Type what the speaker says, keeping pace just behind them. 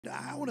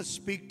I want to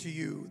speak to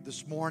you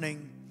this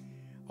morning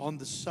on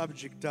the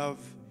subject of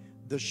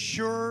the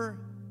sure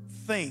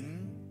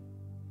thing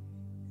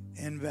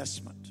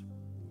investment.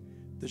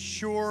 The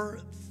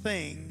sure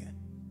thing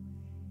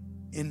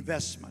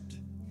investment.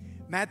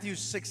 Matthew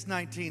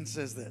 6:19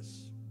 says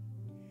this: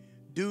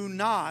 do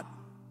not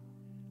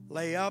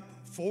lay up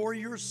for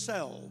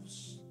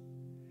yourselves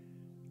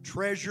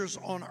treasures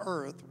on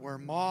earth where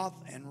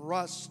moth and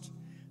rust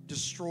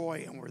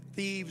destroy and where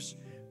thieves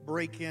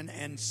break in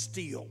and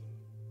steal.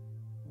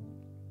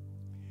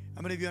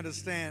 How many of you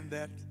understand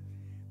that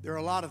there are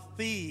a lot of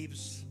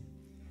thieves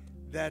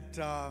that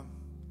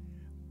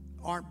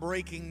aren't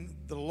breaking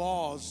the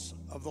laws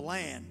of the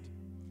land,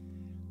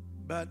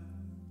 but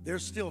they're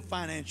still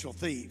financial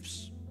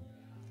thieves?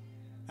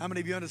 How many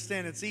of you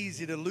understand it's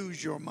easy to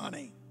lose your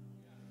money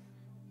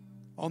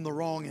on the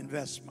wrong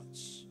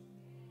investments?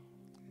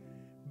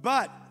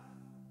 But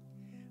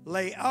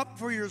lay up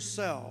for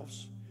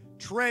yourselves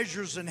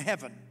treasures in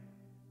heaven,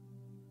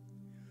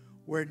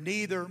 where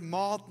neither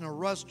moth nor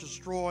rust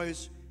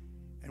destroys,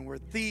 and where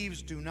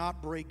thieves do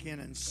not break in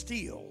and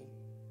steal.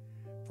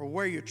 For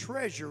where your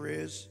treasure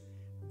is,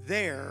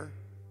 there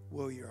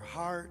will your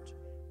heart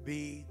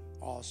be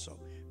also.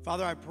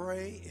 Father, I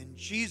pray in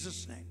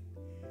Jesus' name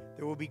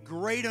there will be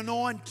great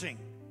anointing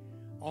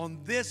on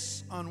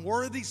this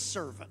unworthy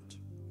servant,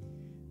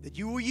 that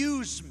you will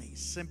use me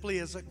simply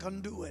as a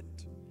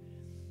conduit,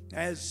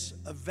 as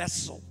a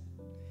vessel.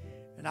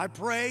 And I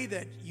pray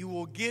that you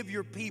will give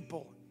your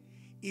people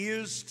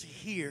ears to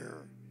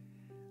hear.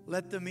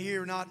 Let them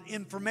hear not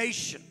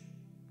information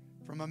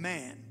from a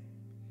man,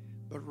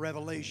 but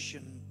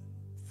revelation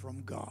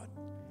from God.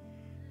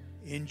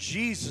 In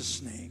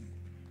Jesus' name.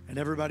 And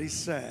everybody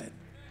said,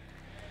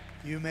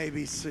 you may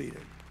be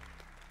seated.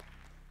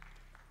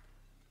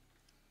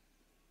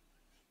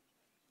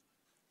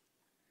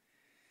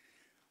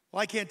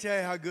 Well, I can't tell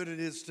you how good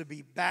it is to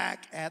be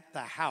back at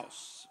the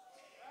house.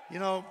 You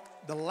know,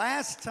 the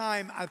last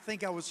time I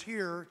think I was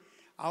here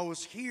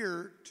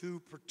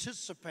to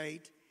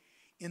participate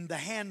in the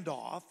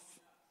handoff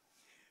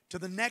to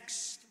the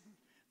next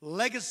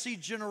legacy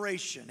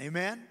generation.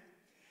 Amen?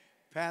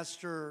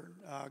 Pastor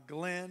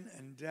Glenn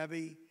and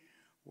Debbie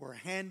were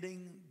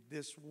handing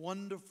this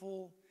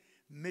wonderful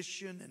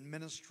mission and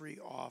ministry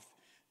off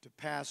to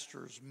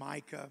Pastors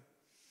Micah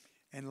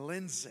and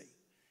Lindsay.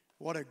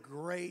 What a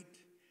great,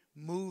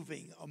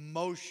 moving,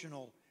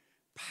 emotional,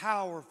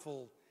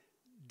 powerful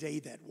day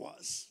that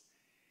was.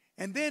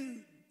 And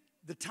then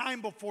the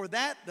time before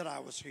that I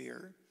was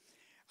here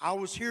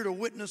to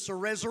witness a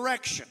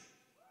resurrection.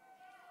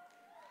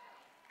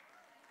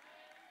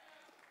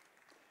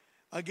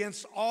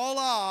 Against all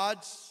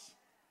odds,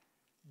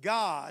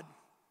 God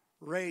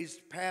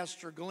raised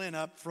Pastor Glenn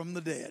up from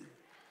the dead.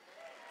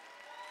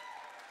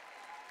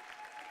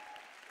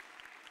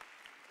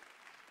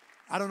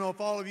 I don't know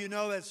if all of you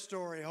know that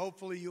story.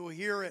 Hopefully you'll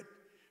hear it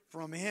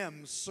from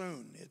him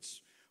soon.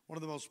 It's one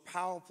of the most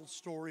powerful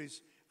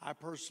stories I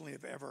personally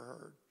have ever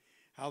heard.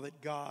 How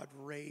that God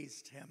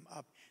raised him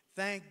up.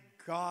 Thank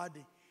God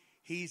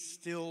he's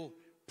still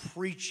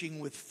preaching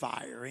with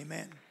fire.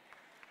 Amen.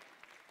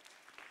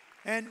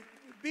 And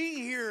being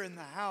here in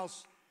the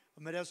house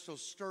of Modesto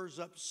stirs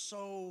up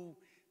so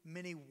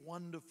many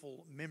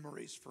wonderful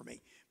memories for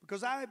me,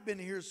 because I've been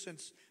here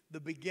since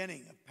the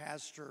beginning of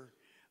Pastor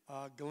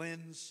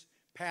Glenn's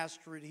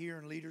pastorate here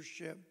in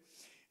leadership,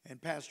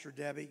 and Pastor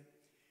Debbie.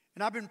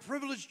 And I've been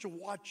privileged to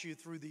watch you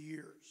through the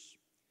years.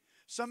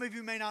 Some of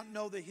you may not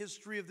know the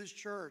history of this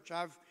church.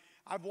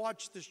 I've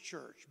watched this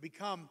church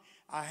become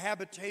a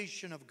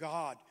habitation of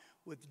God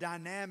with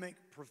dynamic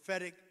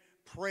prophetic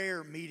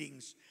prayer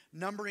meetings,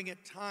 numbering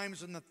at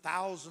times in the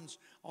thousands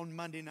on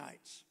Monday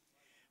nights.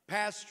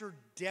 Pastor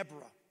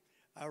Deborah,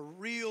 a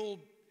real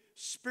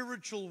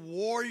spiritual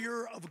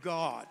warrior of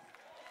God,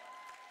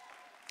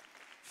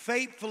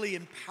 faithfully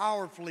and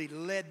powerfully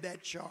led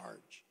that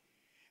charge.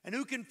 And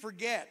who can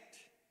forget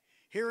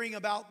hearing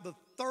about the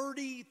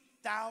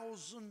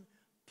 30,000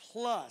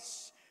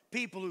 plus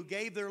people who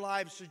gave their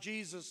lives to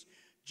Jesus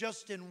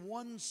just in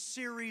one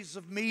series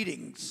of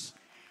meetings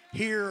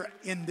here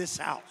in this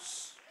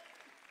house.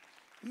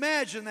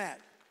 Imagine that.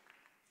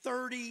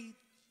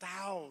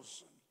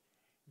 30,000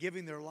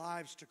 giving their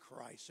lives to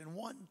Christ in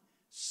one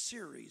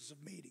series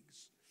of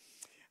meetings.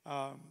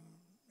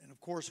 And of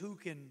course, who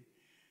can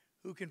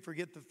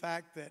forget the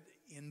fact that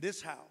in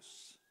this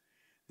house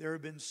there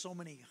have been so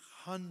many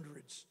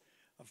hundreds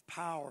of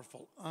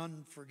powerful,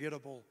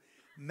 unforgettable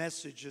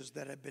messages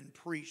that have been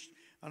preached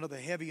under the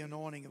heavy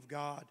anointing of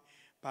God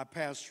by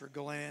Pastor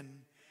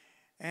Glenn.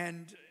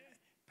 And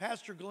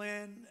Pastor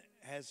Glenn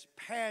has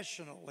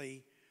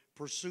passionately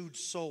pursued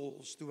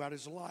souls throughout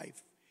his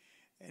life,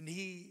 and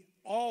he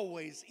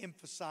always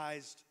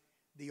emphasized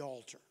the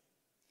altar.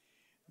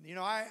 You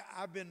know,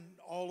 I've been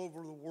all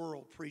over the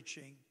world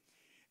preaching,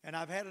 and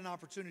I've had an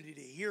opportunity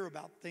to hear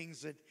about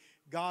things that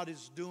God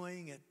is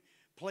doing at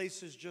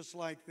places just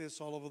like this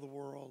all over the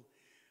world.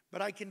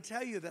 But I can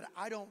tell you that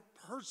I don't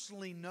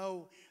personally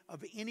know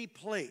of any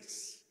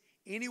place,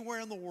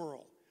 anywhere in the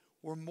world,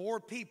 where more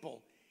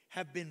people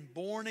have been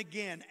born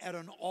again at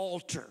an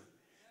altar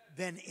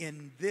than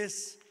in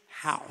this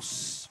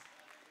house.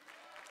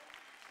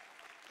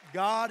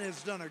 God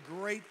has done a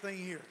great thing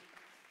here.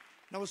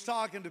 And I was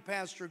talking to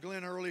Pastor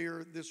Glenn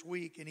earlier this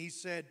week, and he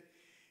said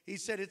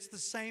it's the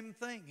same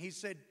thing. He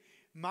said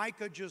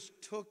Micah just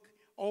took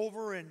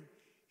over, and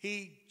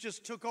he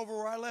just took over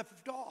where I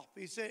left off.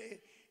 He said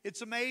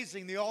it's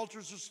amazing. The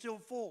altars are still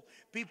full.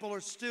 People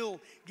are still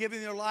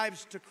giving their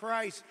lives to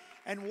Christ.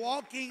 And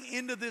walking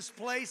into this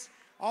place,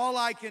 all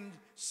I can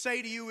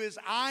say to you is,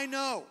 I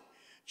know,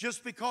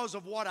 just because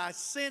of what I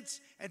sense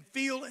and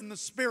feel in the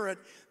Spirit,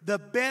 the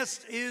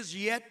best is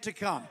yet to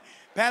come.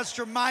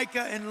 Pastor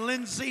Micah and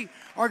Lindsay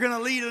are going to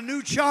lead a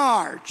new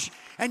charge,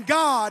 and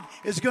God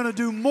is going to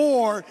do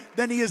more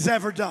than He has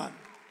ever done.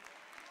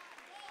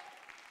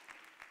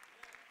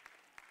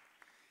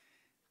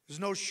 There's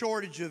no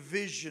shortage of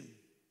vision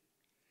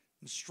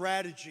and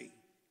strategy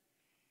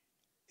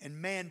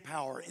and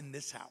manpower in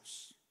this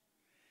house.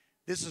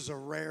 This is a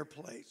rare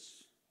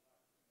place.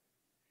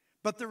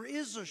 But there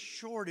is a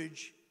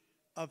shortage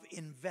of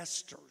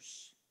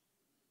investors.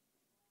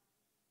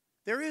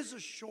 There is a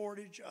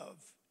shortage of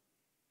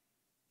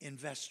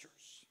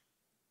investors.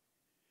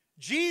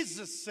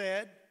 Jesus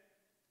said,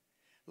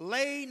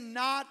 lay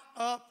not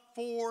up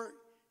for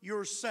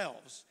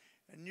yourselves.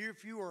 And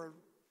if you are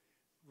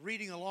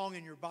reading along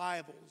in your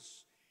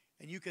Bibles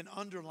and you can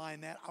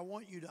underline that, I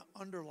want you to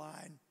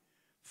underline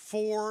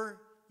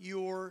for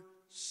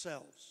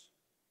yourselves.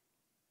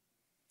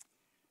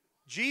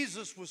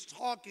 Jesus was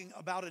talking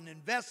about an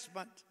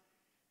investment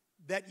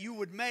that you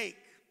would make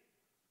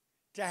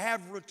to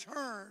have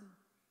return,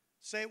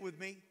 say it with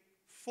me,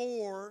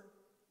 for.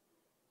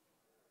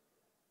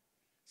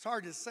 It's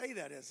hard to say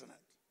that, isn't it?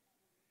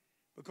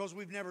 Because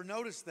we've never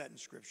noticed that in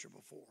Scripture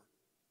before.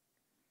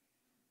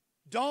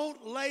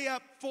 Don't lay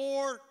up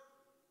for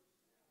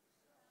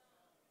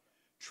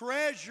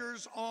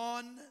treasures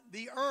on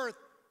the earth.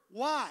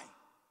 Why?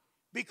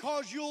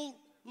 Because you'll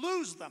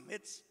lose them.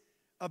 It's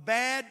a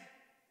bad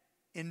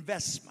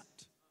investment.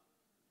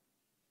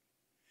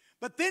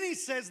 But then he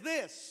says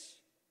this,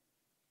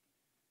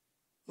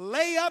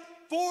 lay up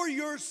for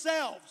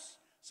yourselves.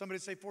 Somebody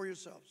say for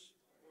yourselves.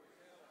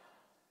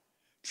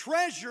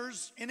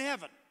 Treasures in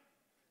heaven.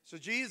 So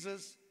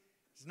Jesus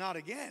is not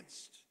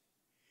against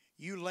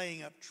you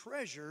laying up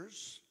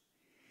treasures.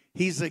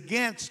 He's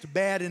against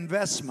bad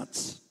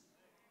investments.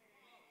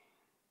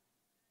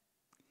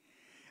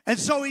 And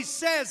so he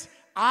says,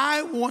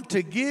 I want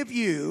to give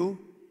you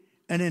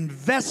an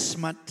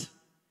investment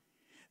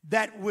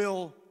that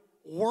will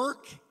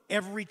work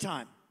every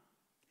time.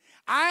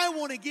 I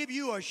want to give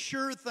you a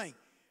sure thing.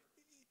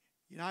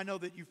 You know, I know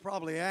that you've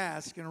probably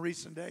asked in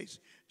recent days,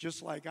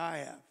 just like I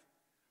have,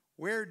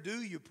 where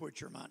do you put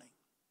your money?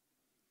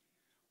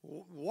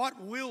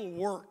 What will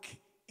work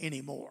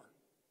anymore?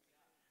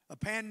 A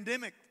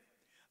pandemic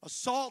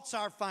assaults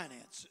our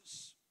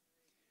finances.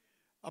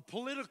 A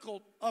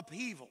political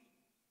upheaval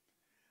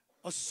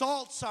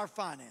assaults our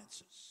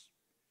finances.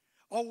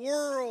 A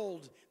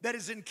world that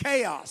is in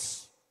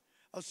chaos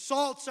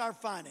assaults our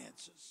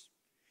finances.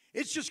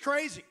 It's just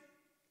crazy.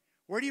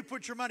 Where do you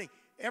put your money?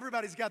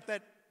 Everybody's got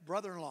that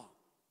brother-in-law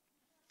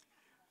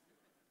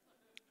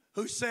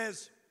who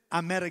says,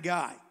 I met a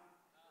guy.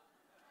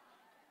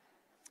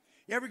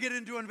 You ever get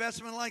into an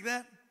investment like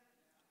that?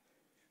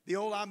 The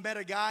old I met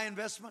a guy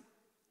investment?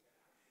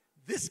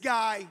 This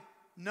guy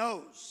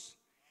knows.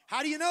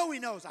 How do you know he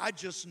knows? I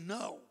just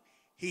know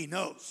he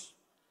knows.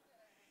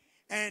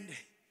 And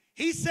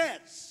he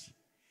says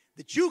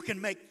that you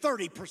can make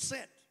 30%.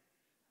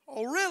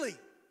 Oh, really?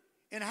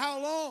 And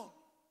how long?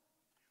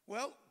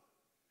 Well,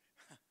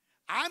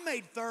 I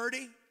made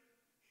 30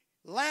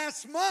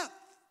 last month.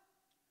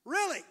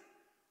 Really?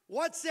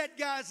 What's that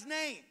guy's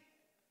name?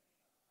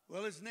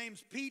 Well, his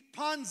name's Pete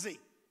Ponzi.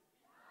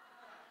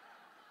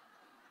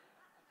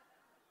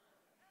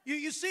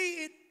 You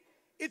see,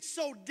 it's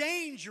so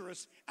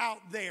dangerous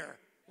out there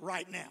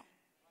right now.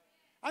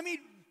 I mean,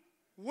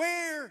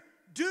 where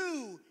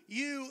do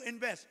you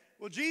invest?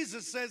 Well,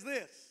 Jesus says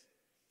this,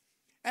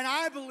 and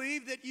I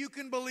believe that you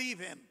can believe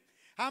him.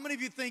 How many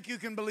of you think you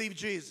can believe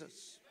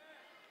Jesus?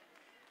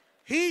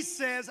 He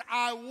says,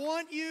 I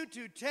want you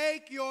to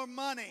take your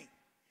money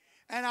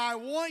and I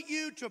want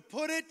you to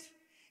put it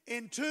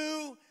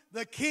into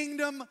the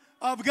kingdom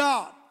of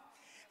God.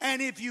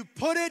 And if you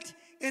put it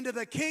into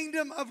the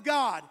kingdom of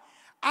God,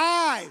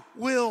 I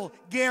will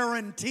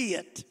guarantee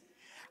it.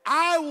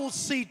 I will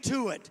see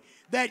to it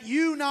that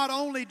you not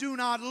only do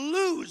not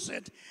lose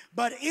it,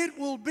 but it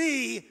will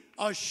be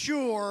a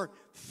sure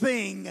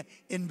thing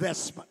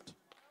investment.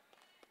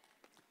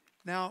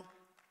 Now,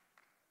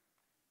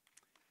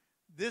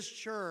 this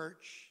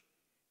church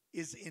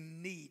is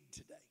in need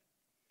today.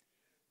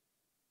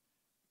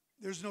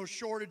 There's no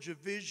shortage of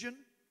vision,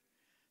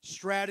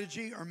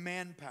 strategy, or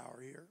manpower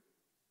here.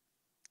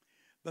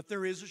 But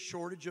there is a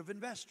shortage of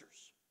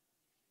investors.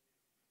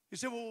 You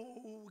say,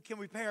 well, can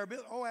we pay our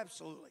bill? Oh,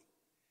 absolutely.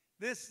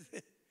 This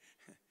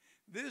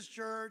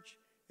church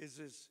is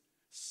as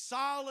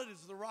solid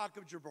as the rock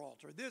of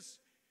Gibraltar. This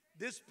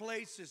This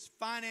place is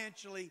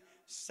financially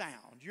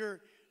sound.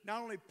 You're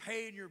not only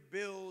paying your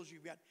bills,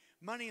 you've got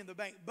money in the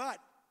bank, but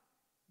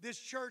this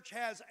church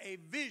has a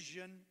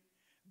vision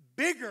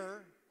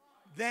bigger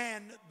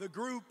than the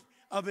group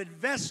of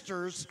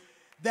investors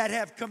that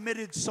have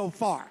committed so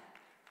far.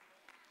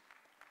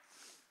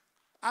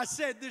 I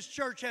said this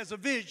church has a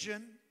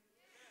vision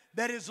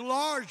that is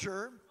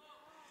larger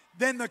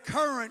than the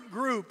current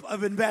group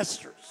of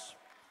investors.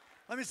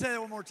 Let me say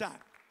that one more time.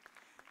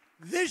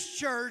 This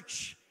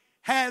church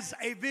has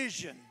a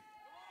vision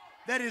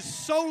that is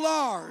so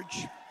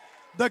large,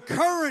 the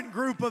current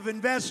group of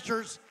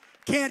investors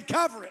can't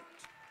cover it.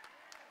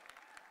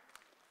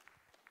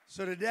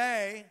 So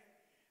today,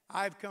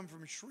 I've come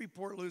from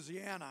Shreveport,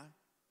 Louisiana,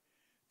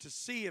 to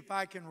see if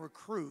I can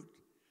recruit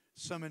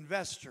some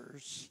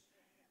investors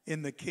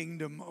in the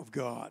kingdom of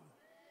God.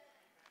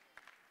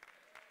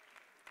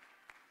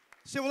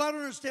 You say, well, I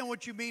don't understand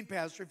what you mean,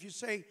 Pastor. If you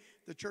say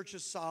the church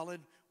is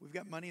solid, we've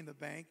got money in the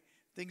bank,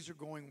 things are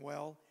going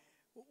well,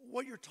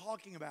 what you're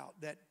talking about,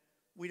 that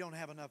we don't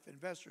have enough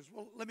investors.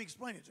 Well, let me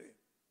explain it to you.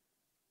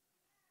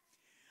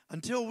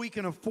 Until we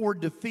can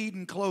afford to feed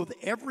and clothe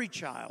every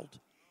child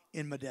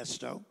in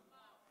Modesto,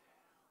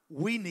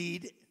 we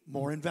need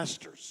more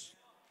investors.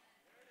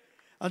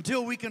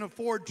 Until we can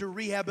afford to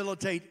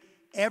rehabilitate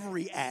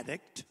every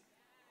addict,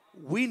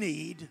 we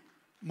need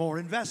more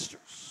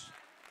investors.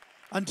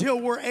 Until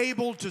we're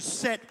able to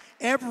set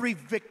every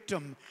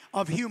victim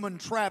of human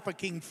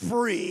trafficking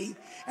free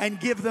and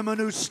give them a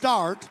new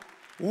start,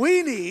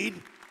 we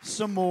need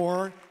some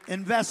more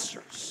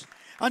investors.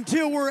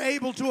 Until we're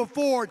able to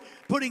afford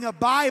putting a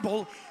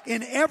Bible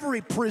in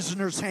every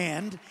prisoner's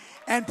hand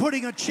and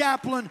putting a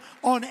chaplain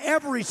on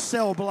every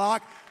cell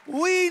block,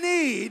 we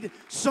need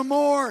some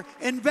more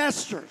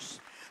investors.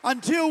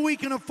 Until we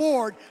can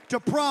afford to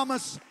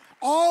promise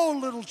all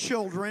little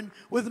children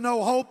with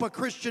no hope a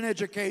Christian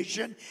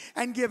education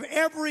and give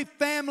every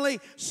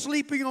family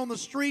sleeping on the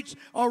streets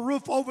a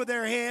roof over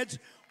their heads,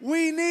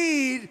 we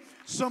need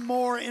some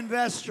more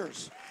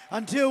investors.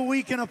 Until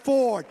we can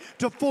afford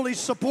to fully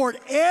support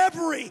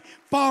every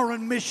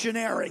foreign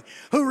missionary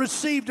who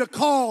received a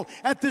call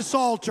at this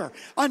altar.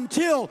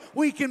 Until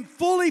we can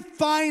fully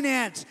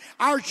finance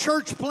our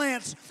church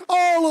plants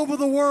all over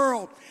the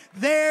world.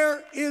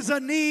 There is a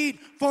need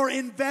for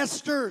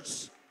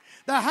investors.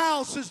 The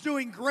house is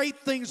doing great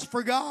things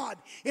for God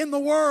in the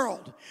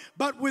world,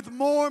 but with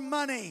more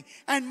money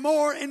and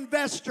more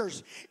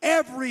investors,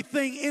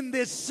 everything in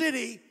this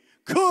city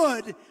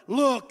could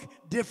look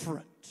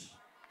different.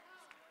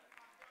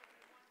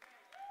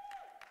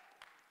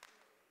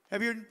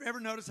 Have you ever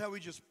noticed how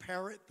we just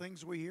parrot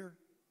things we hear?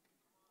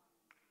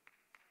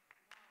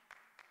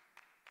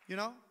 You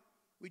know,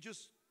 we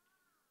just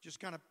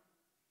kind of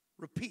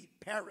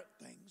parrot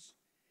things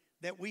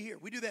that we hear.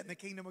 We do that in the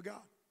kingdom of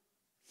God.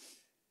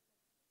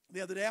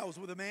 The other day I was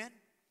with a man,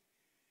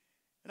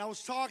 and I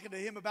was talking to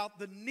him about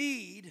the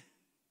need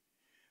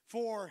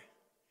for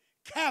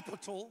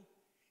capital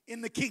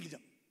in the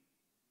kingdom.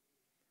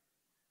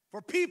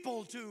 For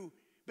people to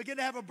begin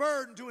to have a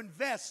burden to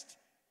invest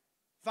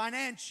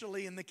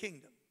financially in the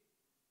kingdom.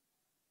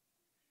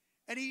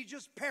 And he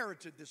just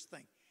parroted this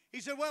thing. He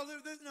said, well,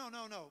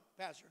 no,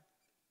 Pastor.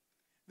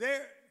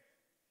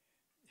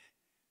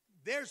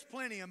 There's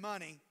plenty of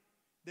money.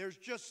 There's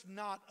just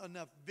not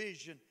enough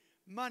vision.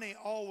 Money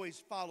always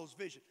follows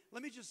vision.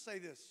 Let me just say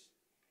this.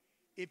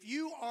 If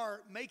you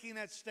are making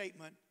that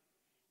statement,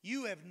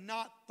 you have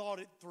not thought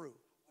it through.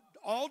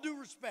 All due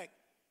respect,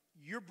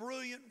 you're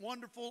brilliant,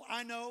 wonderful,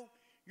 I know.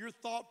 You're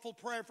thoughtful,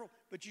 prayerful,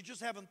 but you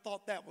just haven't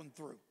thought that one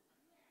through.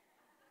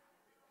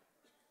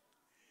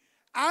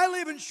 I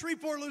live in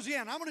Shreveport,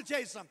 Louisiana. I'm going to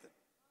tell you something.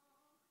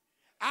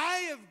 I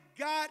have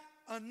got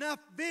enough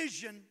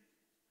vision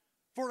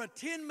for a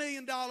 $10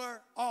 million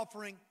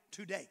offering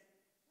today.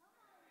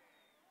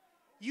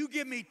 You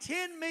give me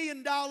 $10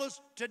 million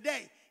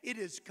today, it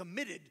is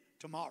committed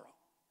tomorrow.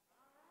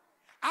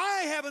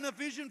 I have enough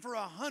vision for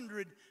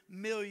 $100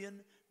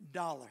 million.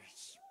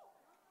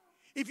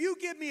 If you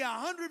give me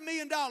 $100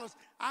 million,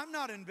 I'm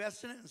not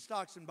investing it in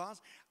stocks and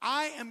bonds.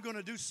 I am going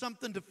to do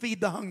something to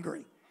feed the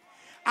hungry.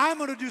 I'm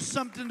going to do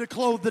something to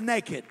clothe the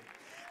naked.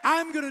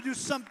 I'm going to do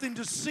something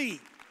to see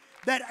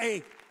that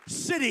a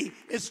city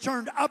is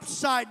turned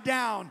upside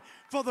down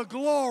for the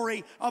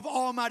glory of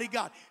Almighty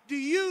God. Do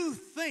you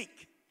think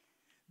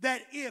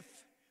that if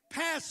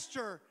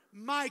Pastor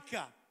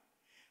Micah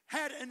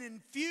had an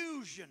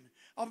infusion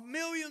of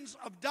millions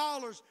of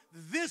dollars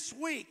this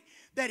week,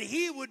 that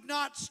he would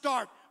not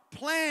start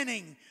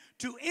planning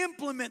to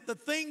implement the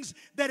things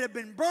that have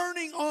been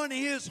burning on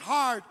his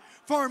heart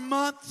for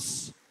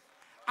months?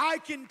 I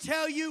can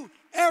tell you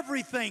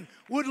everything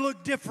would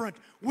look different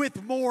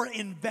with more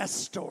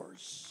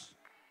investors.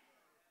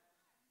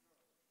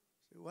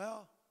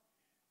 Well,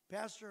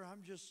 Pastor,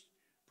 I'm just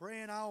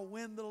praying I'll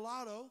win the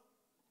lotto.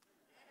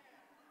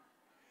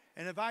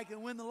 And if I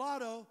can win the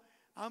lotto,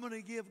 I'm going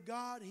to give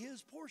God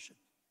his portion.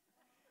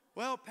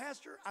 Well,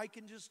 Pastor, I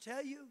can just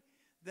tell you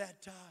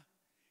that,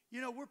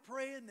 we're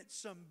praying that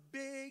some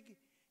big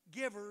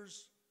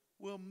givers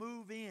will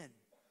move in.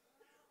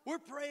 We're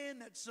praying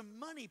that some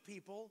money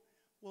people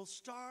will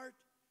start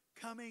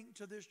coming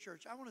to this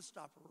church. I want to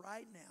stop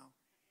right now,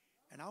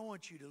 and I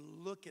want you to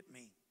look at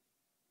me,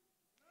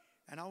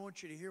 and I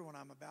want you to hear what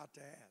I'm about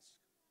to ask.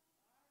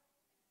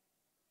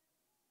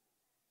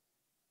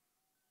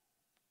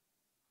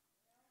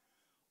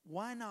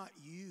 Why not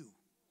you?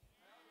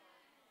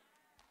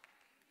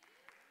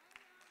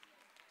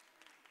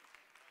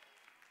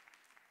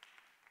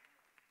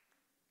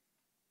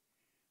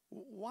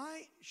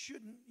 Why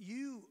shouldn't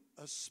you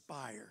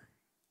aspire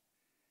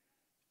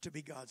to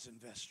be God's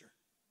investor?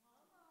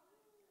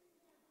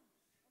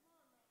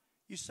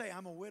 You say,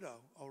 I'm a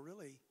widow. Oh,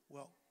 really?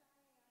 Well,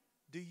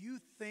 do you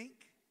think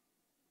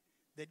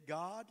that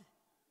God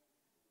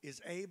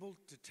is able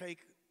to take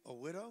a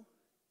widow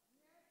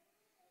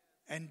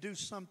and do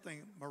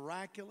something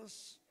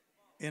miraculous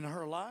in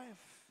her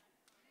life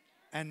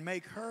and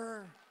make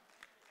her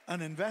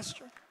an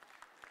investor?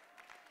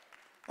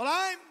 Well,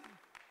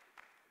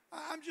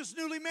 I'm just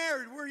newly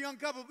married. We're a young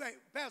couple.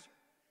 Pastor,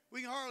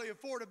 we can hardly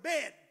afford a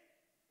bed.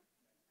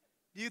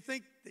 Do you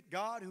think that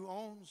God, who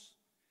owns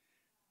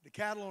the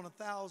cattle on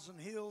 1,000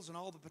 hills and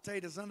all the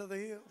potatoes under the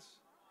hills,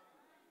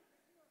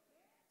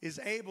 is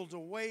able to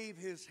wave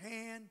his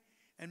hand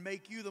and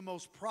make you the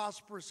most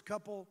prosperous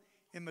couple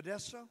in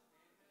Modesto?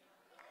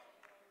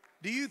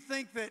 Do you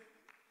think that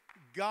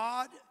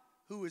God,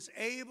 who is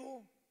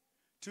able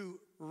to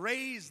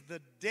raise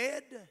the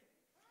dead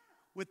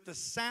with the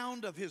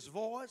sound of his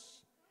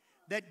voice,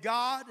 that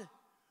God,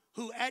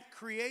 who at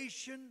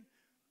creation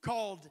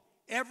called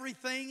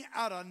everything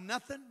out of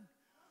nothing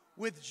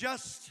with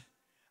just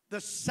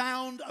the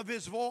sound of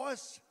his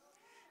voice,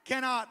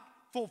 cannot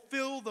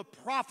fulfill the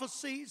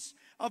prophecies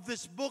of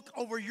this book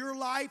over your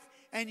life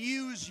and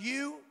use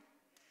you?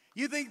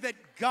 You think that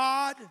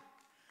God,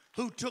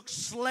 who took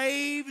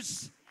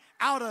slaves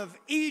out of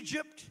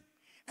Egypt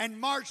and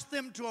marched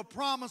them to a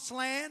promised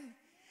land,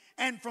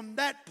 and from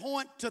that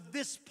point to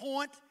this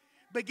point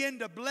begin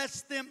to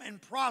bless them and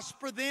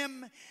prosper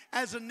them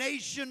as a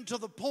nation to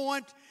the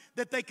point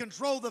that they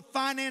control the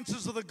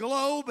finances of the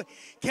globe,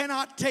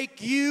 cannot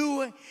take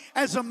you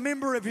as a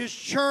member of his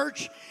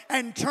church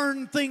and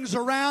turn things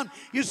around?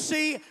 You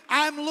see,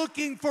 I'm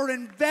looking for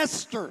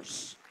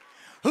investors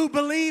who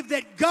believe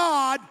that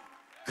God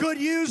could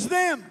use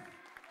them.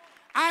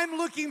 I'm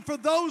looking for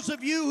those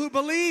of you who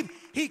believe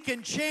he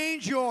can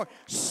change your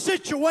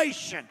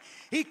situation.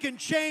 He can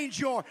change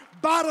your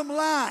bottom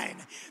line,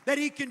 that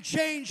he can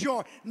change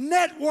your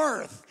net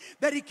worth,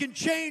 that he can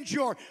change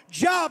your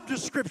job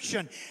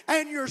description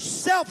and your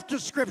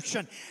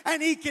self-description,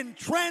 and he can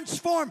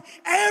transform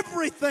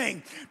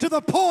everything to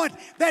the point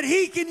that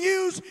he can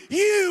use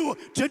you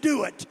to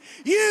do it,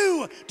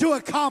 you to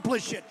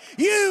accomplish it,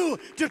 you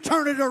to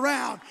turn it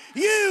around,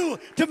 you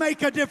to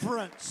make a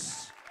difference.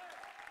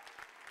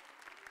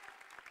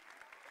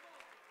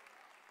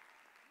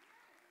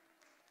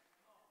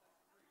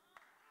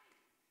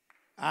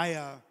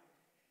 I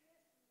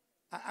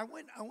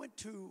went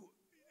to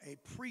a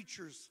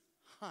preacher's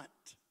hunt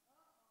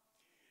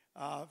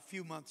a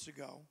few months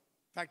ago.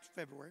 In fact,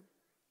 February.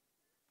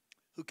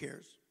 Who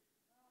cares?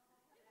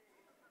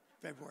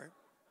 February.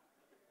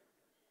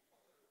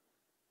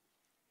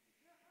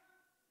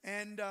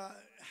 And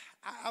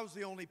I was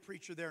the only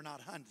preacher there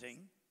not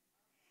hunting,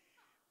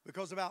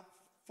 because about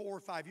 4 or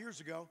 5 years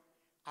ago,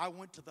 I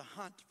went to the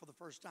hunt for the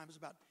first time. It was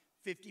about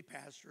 50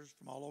 pastors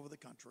from all over the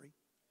country.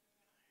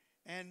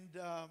 And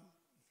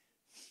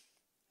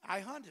I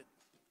hunted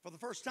for the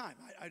first time.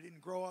 I didn't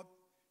grow up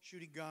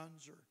shooting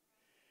guns, and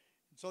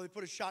so they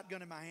put a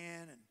shotgun in my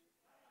hand, and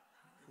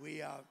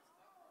we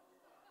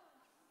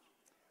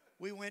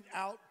went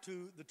out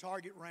to the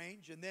target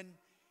range, and then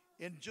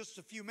in just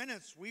a few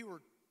minutes we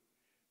were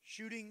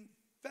shooting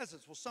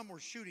pheasants. Well, some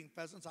were shooting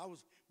pheasants. I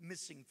was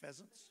missing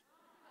pheasants.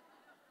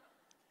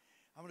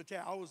 I'm going to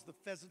tell you, I was the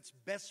pheasant's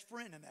best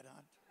friend in that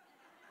hunt.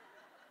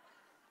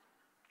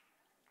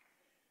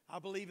 I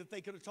believe if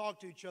they could have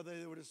talked to each other,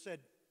 they would have said,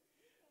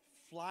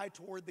 fly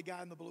toward the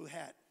guy in the blue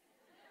hat.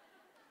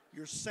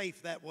 You're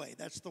safe that way.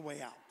 That's the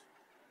way out.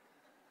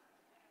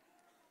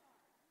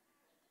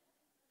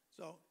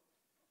 So,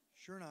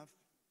 sure enough,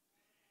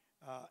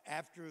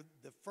 after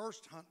the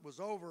first hunt was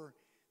over,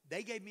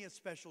 they gave me a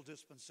special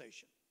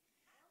dispensation.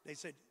 They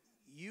said,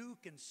 you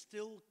can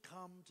still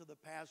come to the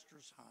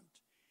pastor's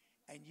hunt,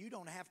 and you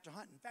don't have to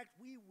hunt. In fact,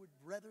 we would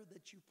rather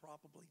that you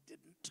probably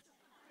didn't.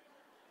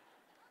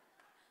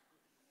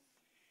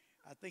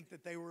 I think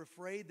that they were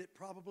afraid that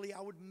probably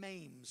I would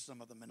maim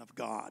some of the men of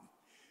God,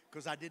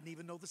 because I didn't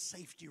even know the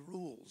safety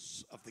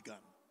rules of the gun.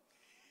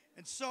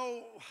 And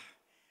so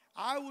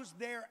I was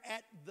there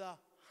at the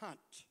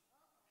hunt.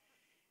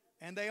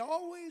 And they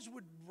always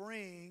would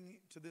bring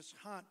to this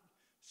hunt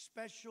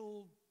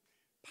special,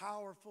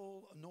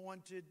 powerful,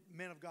 anointed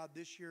men of God.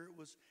 This year it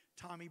was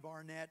Tommy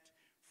Barnett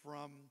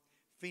from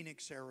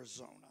Phoenix,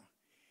 Arizona.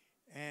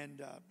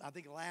 And I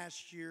think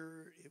last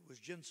year it was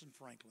Jensen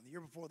Franklin. The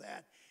year before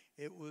that,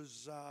 it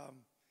was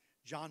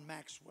John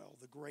Maxwell,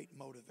 the great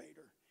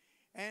motivator.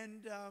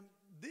 And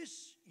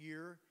this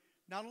year,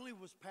 not only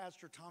was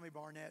Pastor Tommy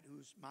Barnett,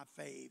 who's my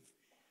fave,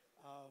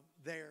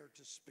 there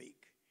to speak.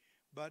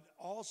 But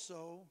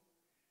also,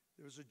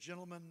 there was a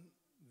gentleman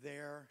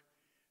there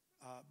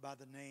by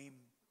the name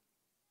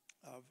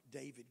of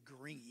David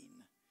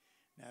Green.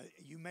 Now,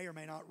 you may or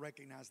may not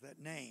recognize that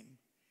name,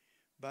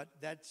 but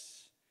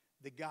that's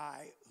the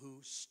guy who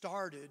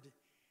started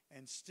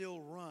and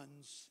still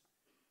runs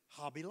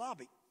Hobby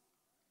Lobby.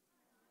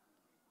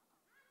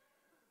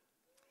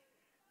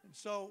 And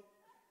so,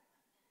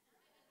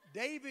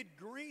 David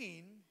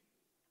Green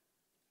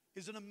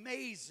is an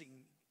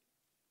amazing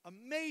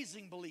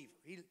believer.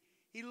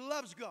 He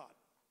loves God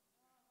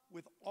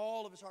with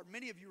all of his heart.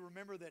 Many of you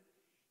remember that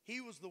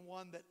he was the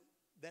one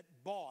that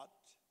bought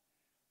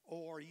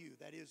ORU.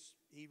 That is,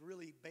 he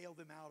really bailed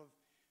them out of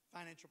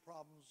financial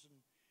problems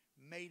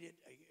and made it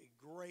a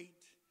great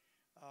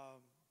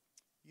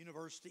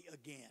university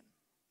again.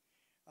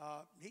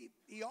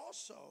 He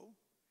also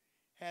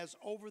has,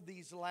 over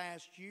these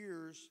last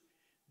years,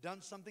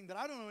 done something that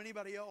I don't know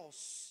anybody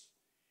else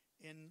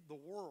in the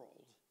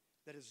world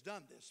that has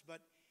done this,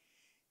 but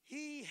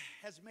he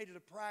has made it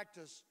a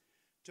practice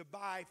to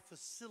buy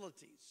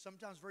facilities,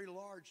 sometimes very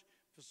large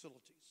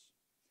facilities,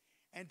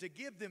 and to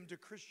give them to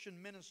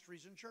Christian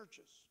ministries and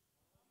churches.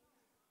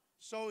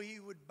 So he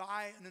would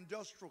buy an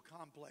industrial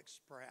complex,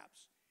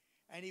 perhaps,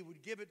 and he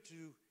would give it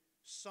to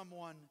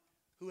someone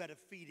who had a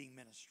feeding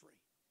ministry.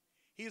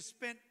 He has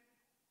spent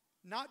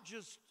not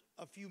just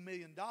a few $1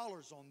 million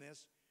on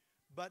this,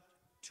 but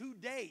to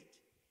date,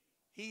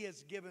 he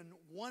has given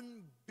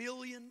 $1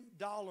 billion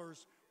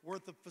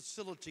worth of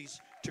facilities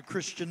to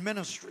Christian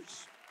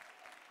ministries.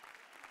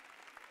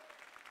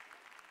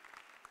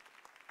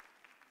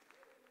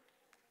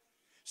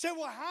 Say,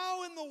 well,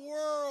 how in the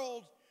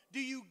world do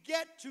you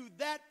get to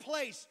that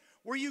place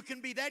where you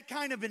can be that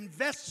kind of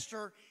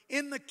investor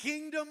in the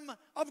kingdom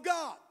of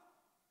God?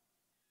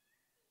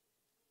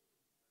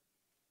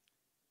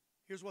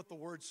 Here's what the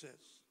Word says.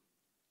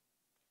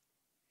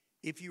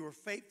 If you are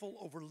faithful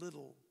over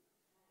little,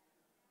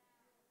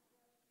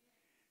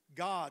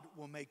 God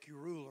will make you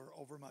ruler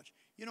over much.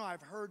 You know,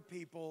 I've heard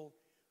people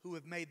who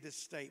have made this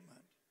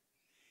statement.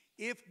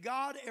 If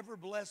God ever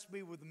blessed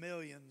me with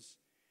millions,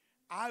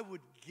 I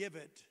would give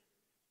it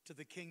to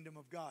the kingdom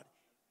of God.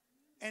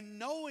 And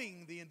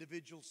knowing the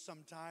individuals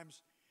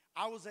sometimes,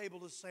 I was able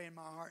to say in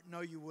my heart,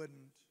 no, you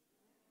wouldn't.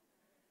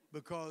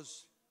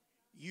 Because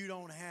you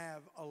don't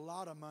have a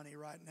lot of money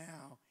right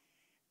now,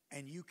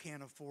 and you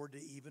can't afford to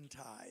even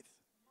tithe.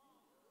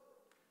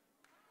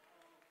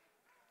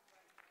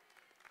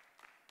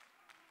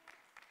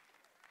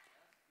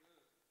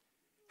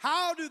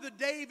 How do the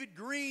David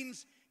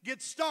Greens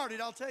get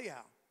started? I'll tell you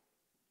how.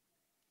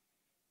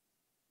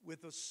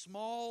 With a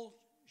small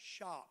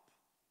shop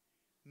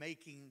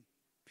making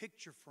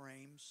picture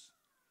frames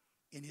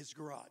in his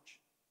garage.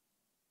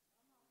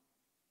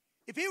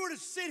 If he were to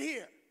sit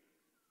here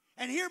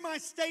and hear my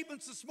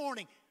statements this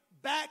morning,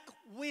 back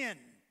when,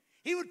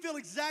 he would feel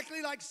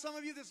exactly like some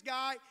of you. This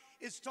guy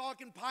is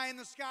talking pie in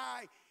the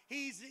sky.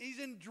 He's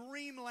in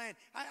dreamland.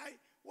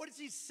 What is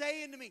he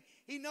saying to me?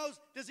 He knows.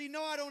 Does he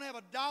know I don't have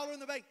 $1 in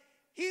the bank?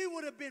 He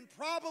would have been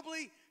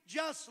probably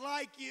just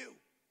like you.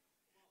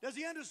 Does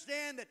he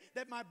understand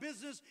that my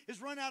business is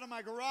run out of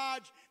my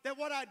garage, that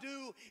what I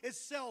do is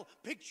sell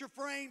picture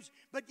frames,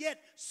 but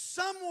yet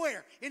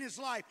somewhere in his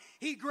life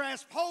he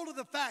grasped hold of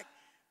the fact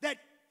that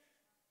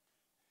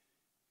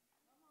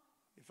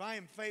if I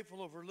am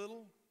faithful over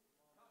little,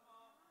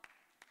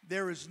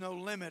 there is no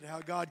limit how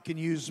God can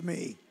use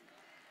me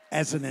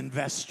as an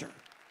investor.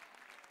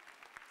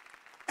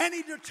 And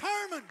he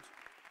determined,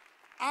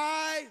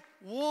 I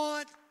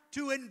want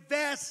to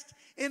invest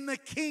in the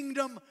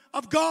kingdom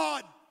of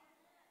God.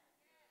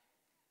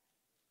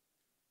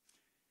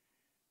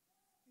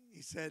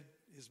 He said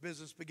his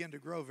business began to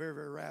grow very,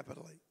 very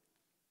rapidly.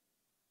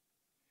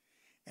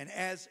 And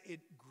as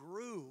it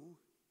grew,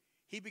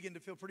 he began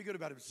to feel pretty good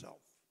about himself.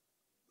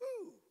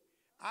 Ooh,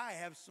 I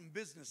have some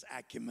business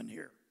acumen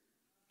here.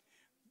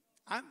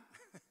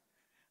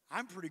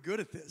 I'm pretty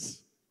good at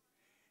this.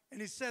 And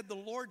he said the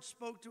Lord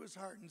spoke to his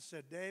heart and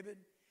said, David,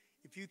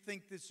 if you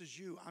think this is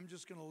you, I'm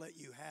just going to let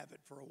you have it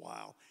for a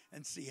while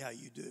and see how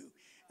you do.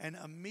 And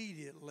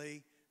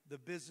immediately, the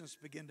business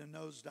began to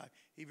nosedive.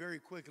 He very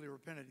quickly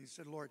repented. He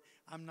said, Lord,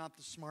 I'm not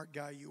the smart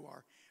guy you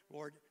are.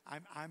 Lord,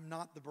 I'm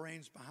not the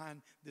brains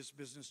behind this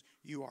business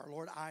you are.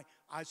 Lord,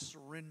 I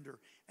surrender.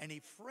 And he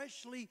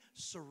freshly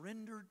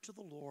surrendered to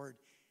the Lord,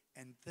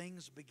 and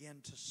things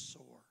began to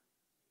soar.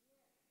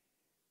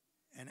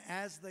 And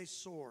as they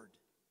soared,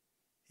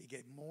 he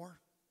gave more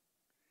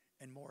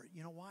and more.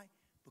 You know why?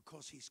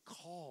 Because he's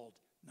called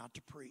not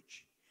to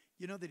preach.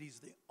 You know that he's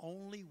the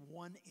only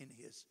one in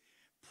his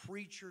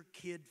preacher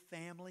kid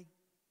family.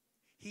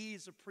 He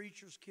is a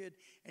preacher's kid,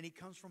 and he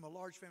comes from a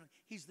large family.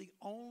 He's the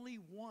only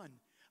one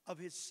of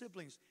his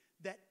siblings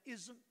that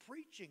isn't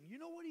preaching. You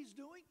know what he's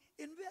doing?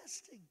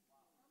 Investing.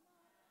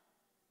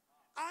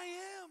 I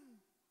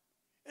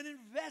am an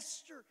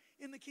investor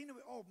in the kingdom.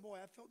 Oh boy,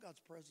 I felt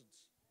God's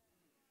presence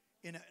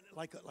in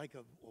like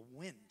a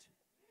wind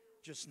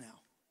just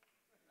now.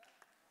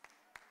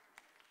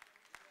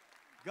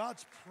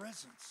 God's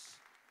presence.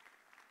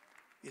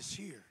 is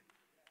here.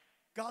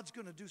 God's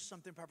going to do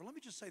something powerful. Let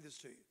me just say this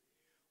to you.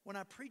 When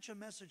I preach a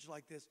message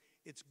like this,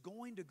 it's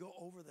going to go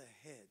over the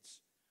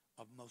heads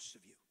of most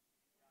of you.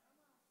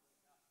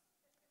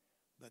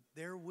 But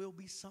there will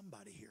be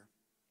somebody here.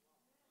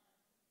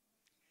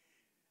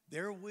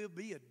 There will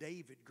be a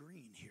David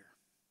Green here.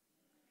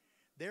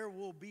 There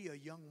will be a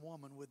young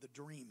woman with a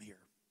dream here.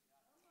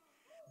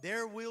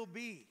 There will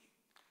be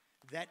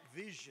that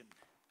vision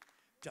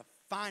to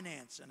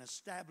finance and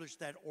establish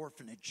that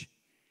orphanage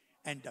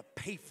and to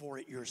pay for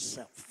it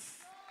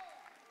yourself.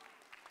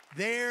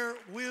 There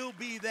will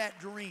be that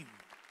dream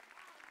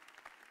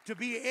to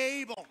be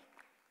able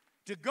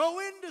to go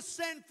into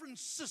San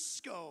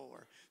Francisco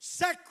or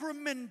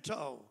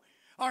Sacramento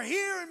or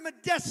here in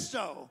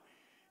Modesto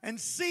and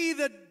see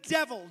the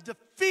devil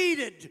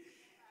defeated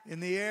in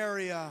the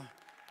area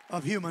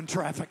of human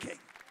trafficking.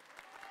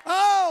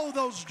 Oh,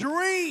 those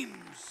dreams.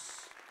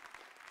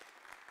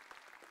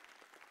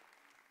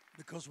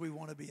 Because we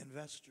want to be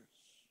investors.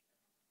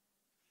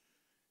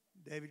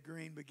 David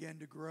Green began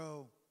to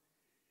grow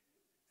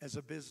as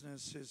a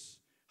business. His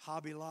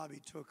Hobby Lobby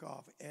took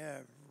off.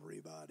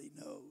 Everybody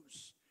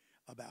knows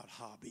about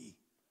Hobby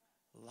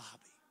Lobby.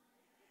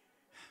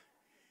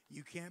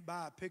 You can't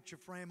buy a picture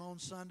frame on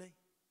Sunday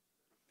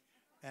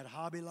at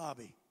Hobby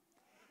Lobby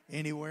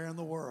anywhere in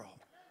the world.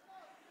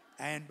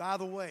 And by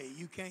the way,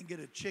 you can't get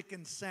a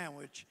chicken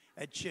sandwich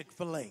at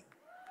Chick-fil-A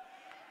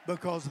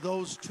because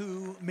those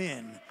two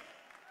men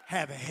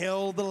have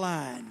held the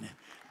line,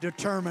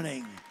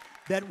 determining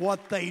that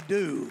what they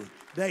do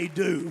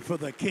for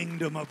the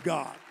kingdom of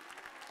God.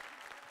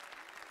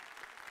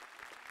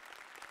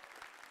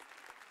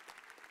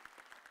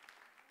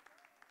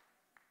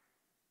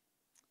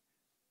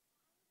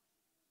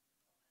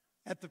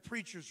 At the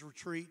preacher's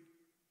retreat,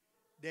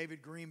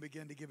 David Green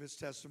began to give his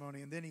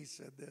testimony, and then he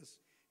said this.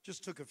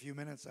 Just took a few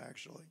minutes,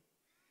 actually.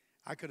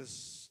 I could have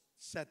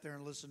sat there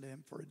and listened to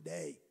him for a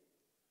day.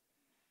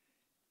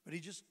 But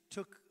he just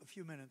took a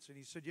few minutes, and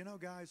he said, you know,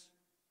 guys,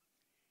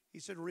 he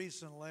said,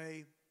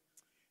 recently,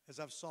 as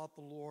I've sought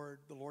the Lord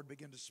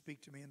began to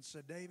speak to me and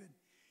said, David,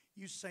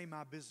 you say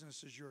my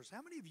business is yours.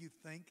 How many of you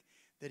think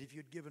that if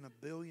you'd given $1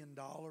 billion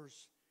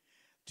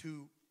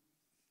to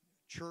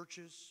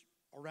churches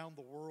around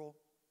the world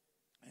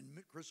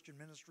and Christian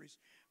ministries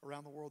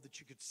around the world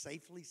that you could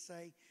safely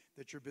say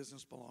that your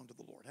business belonged to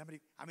the Lord? How many?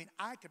 I mean,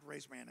 I could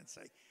raise my hand and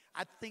say,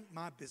 I think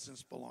my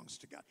business belongs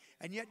to God.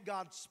 And yet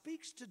God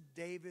speaks to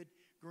David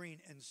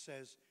Green and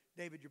says,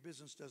 David, your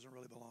business doesn't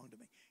really belong to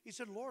me. He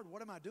said, Lord,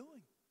 what am I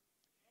doing?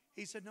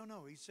 He said,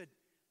 no. He said,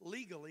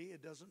 legally,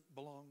 it doesn't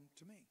belong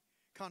to me.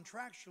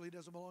 Contractually, it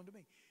doesn't belong to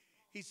me.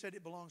 He said,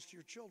 it belongs to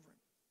your children.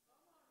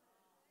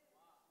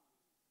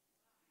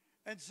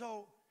 And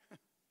so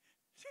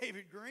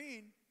David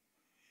Green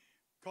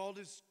called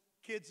his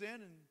kids in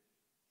and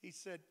he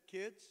said,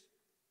 kids,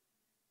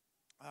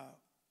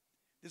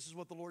 this is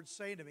what the Lord's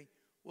saying to me.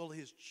 Well,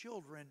 his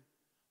children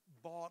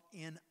bought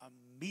in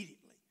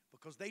immediately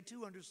because they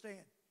too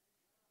understand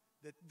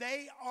that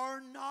they are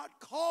not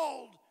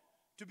called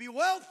to be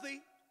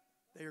wealthy.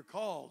 They are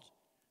called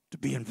to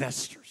be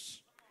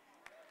investors.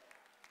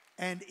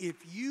 And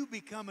if you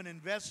become an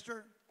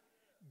investor,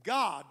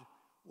 God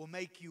will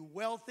make you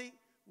wealthy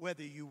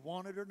whether you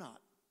want it or not.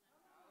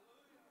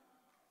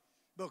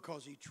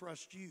 Because he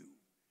trusts you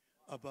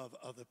above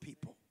other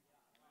people.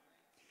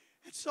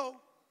 And so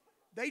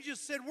they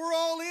just said, we're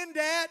all in,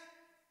 Dad.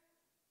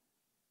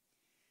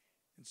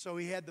 And so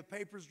he had the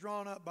papers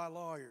drawn up by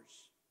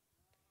lawyers.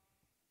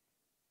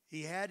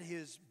 He had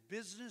his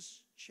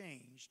business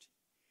changed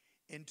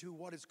into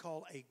what is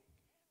called a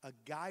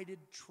guided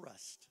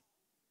trust.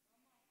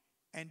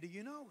 And do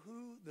you know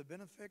who the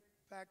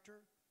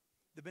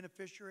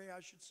beneficiary,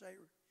 I should say,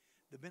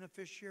 the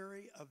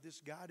beneficiary of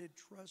this guided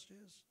trust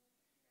is?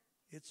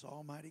 It's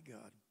Almighty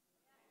God.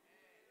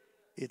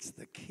 It's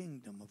the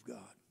kingdom of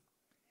God.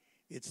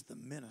 It's the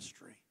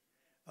ministry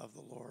of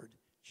the Lord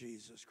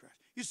Jesus Christ.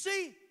 You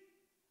see,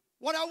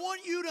 what I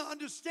want you to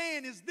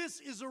understand is this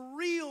is a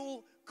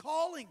real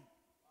calling.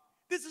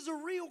 This is a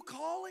real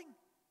calling.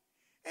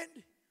 And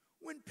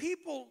when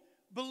people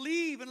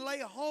believe and lay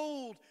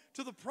hold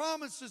to the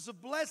promises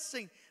of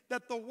blessing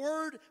that the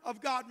Word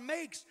of God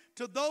makes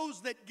to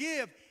those that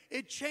give,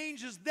 it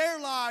changes their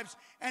lives,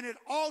 and it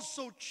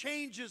also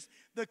changes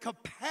the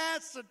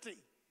capacity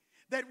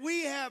that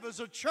we have as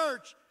a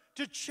church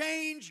to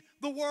change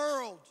the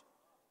world.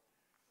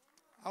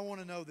 I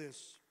want to know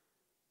this.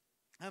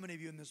 How many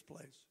of you in this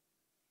place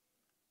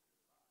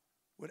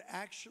would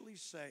actually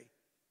say,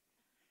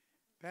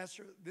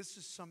 Pastor, this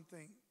is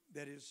something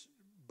that is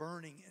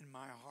burning in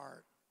my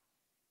heart?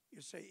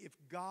 You say, if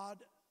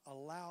God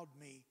allowed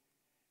me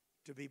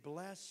to be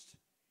blessed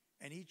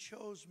and He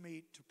chose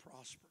me to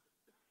prosper,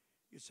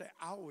 you say,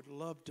 I would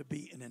love to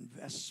be an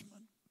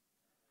investment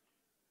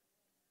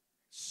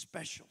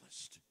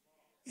specialist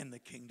in the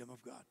kingdom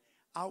of God.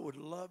 I would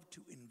love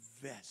to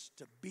invest,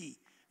 to be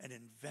an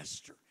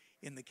investor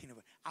in the kingdom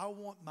of God. I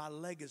want my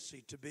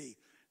legacy to be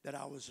that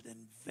I was an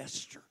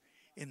investor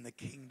in the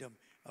kingdom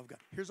of God.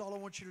 Here's all I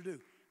want you to do.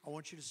 I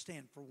want you to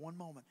stand for one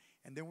moment,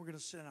 And then we're going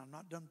to sit down. I'm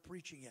not done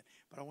preaching yet,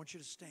 but I want you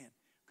to stand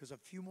because a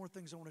few more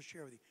things I want to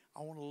share with you.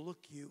 I want to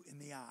look you in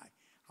the eye.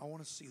 I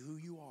want to see who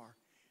you are.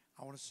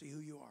 I want to see who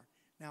you are.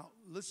 Now,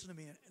 listen to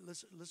me and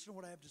listen to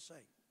what I have to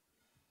say.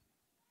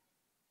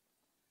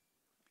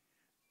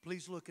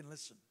 Please look and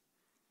listen.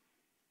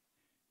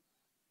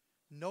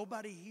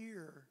 Nobody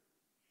here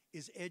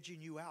is edging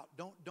you out.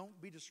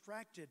 Don't be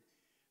distracted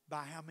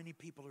by how many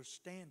people are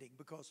standing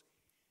because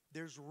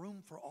there's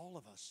room for all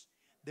of us.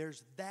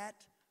 There's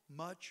that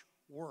much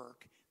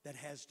work that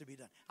has to be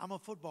done. I'm a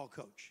football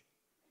coach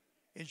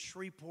in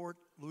Shreveport,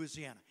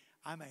 Louisiana.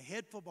 I'm a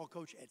head football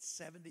coach at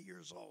 70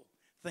 years old.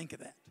 Think of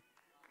that.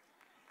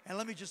 And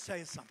let me just tell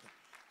you something.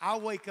 I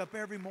wake up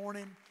every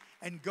morning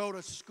and go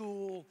to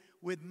school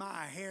with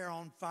my hair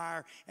on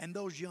fire, and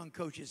those young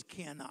coaches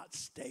cannot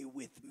stay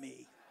with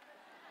me.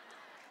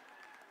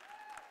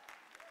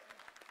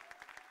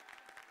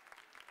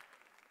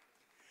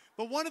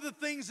 But one of the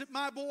things that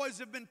my boys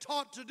have been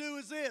taught to do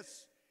is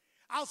this.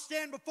 I'll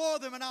stand before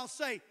them and I'll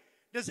say,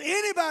 does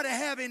anybody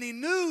have any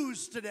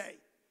news today?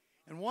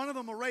 And one of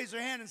them will raise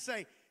their hand and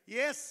say,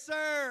 yes,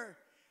 sir,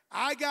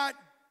 I got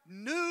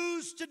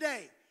news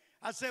today.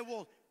 I say,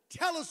 well,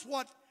 tell us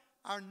what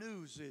our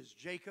news is,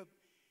 Jacob.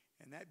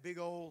 And that big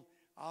old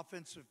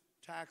offensive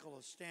tackle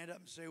will stand up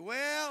and say,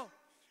 well,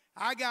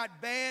 I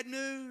got bad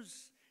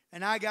news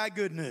and I got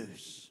good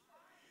news.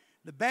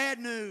 The bad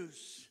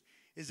news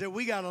is that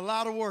we got a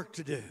lot of work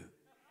to do.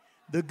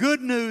 The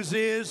good news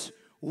is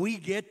we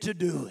get to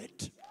do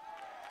it.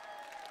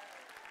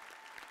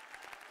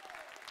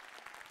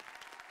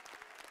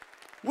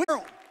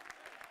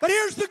 But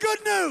here's the good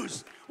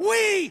news.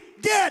 We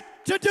get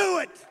to do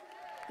it.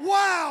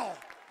 Wow.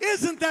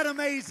 Isn't that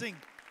amazing?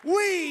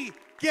 We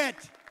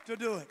get to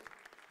do it.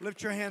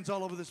 Lift your hands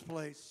all over this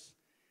place.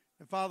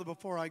 And Father,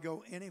 before I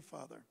go any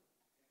further,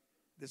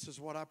 this is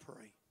what I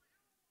pray.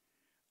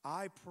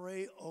 I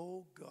pray,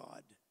 oh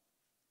God,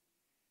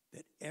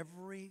 that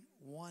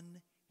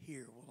everyone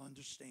here will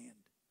understand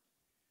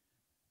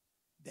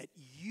that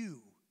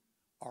you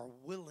are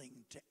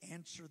willing to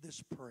answer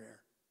this prayer.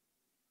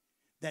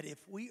 That if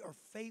we are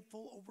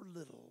faithful over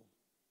little,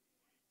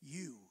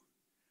 you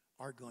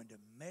are going to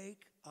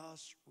make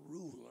us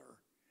ruler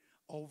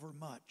over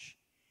much.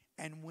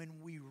 And when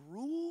we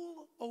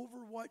rule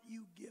over what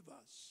you give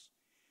us,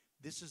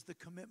 this is the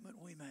commitment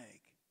we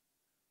make.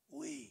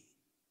 We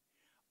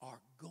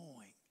are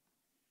going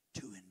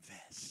to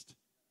invest.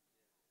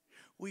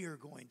 We are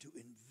going to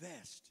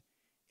invest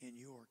in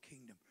your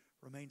kingdom.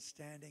 Remain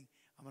standing.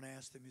 I'm going to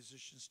ask the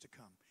musicians to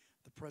come.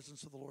 The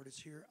presence of the Lord is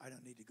here. I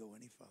don't need to go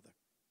any further.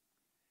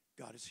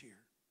 God is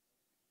here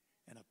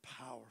in a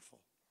powerful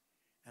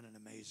and an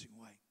amazing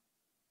way.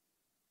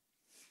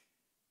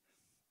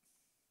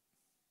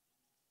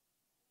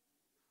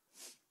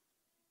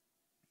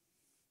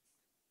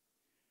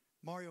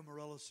 Mario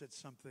Morello said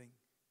something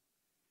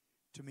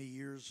to me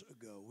years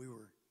ago. We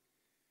were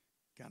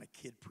kind of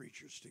kid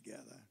preachers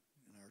together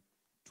in our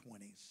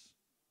 20s.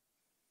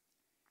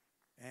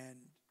 And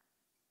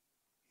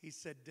he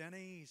said,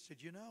 Denny, he said,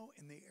 you know,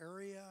 in the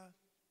area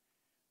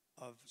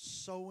of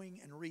sowing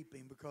and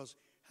reaping, because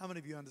how many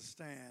of you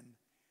understand,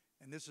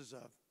 and this is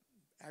a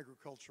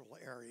agricultural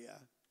area,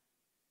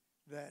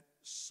 that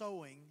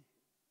sowing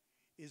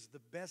is the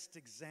best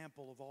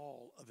example of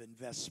all of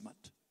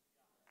investment.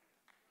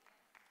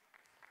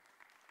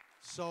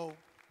 So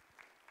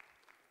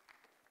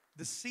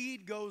the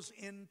seed goes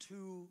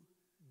into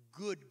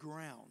good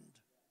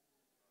ground.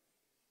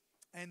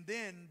 And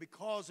then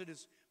because it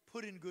is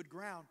put in good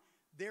ground,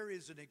 there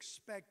is an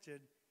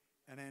expected,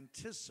 an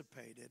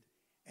anticipated,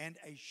 and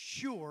a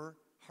sure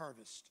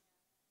harvest.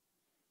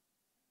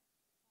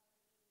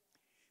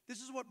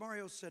 This is what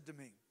Mario said to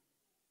me.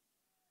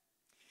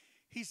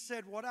 He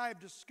said, what I have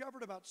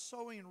discovered about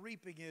sowing and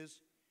reaping is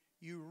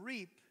you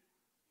reap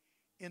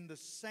in the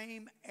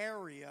same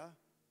area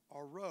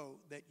or row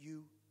that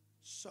you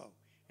sow.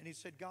 And he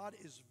said, God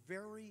is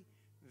very,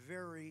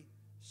 very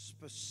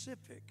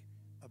specific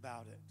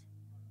about it.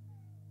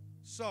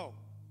 So,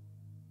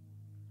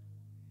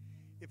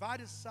 if I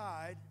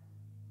decide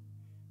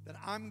that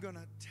I'm going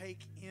to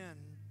take in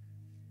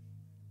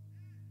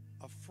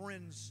a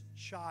friend's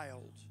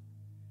child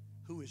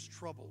who is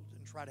troubled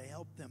and try to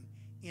help them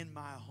in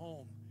my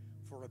home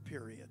for a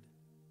period,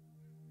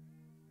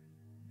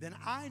 then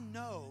I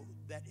know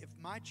that if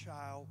my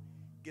child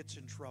gets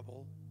in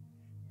trouble,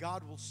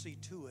 God will see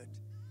to it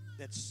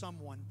that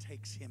someone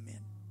takes him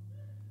in.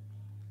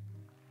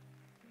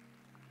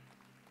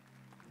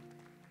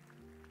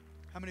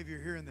 How many of you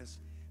are hearing this?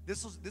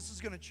 This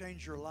is going to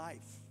change your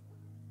life.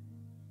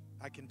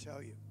 I can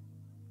tell you,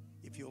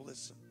 if you'll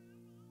listen.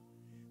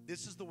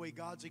 This is the way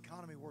God's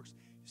economy works.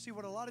 You see,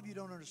 what a lot of you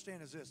don't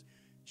understand is this.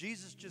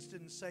 Jesus just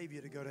didn't save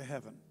you to go to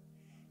heaven.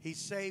 He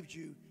saved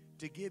you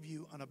to give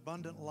you an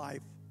abundant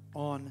life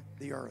on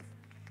the earth.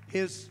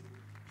 His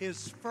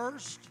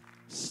first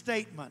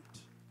statement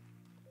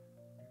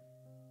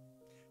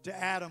to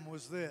Adam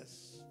was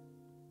this: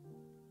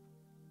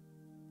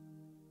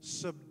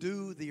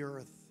 subdue the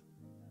earth.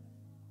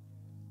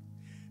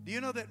 Do you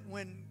know that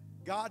when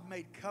God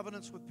made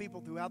covenants with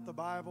people throughout the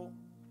Bible,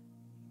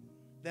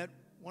 that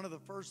one of the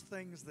first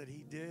things that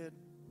He did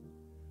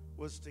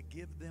was to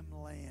give them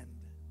land,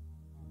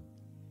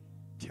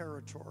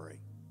 territory.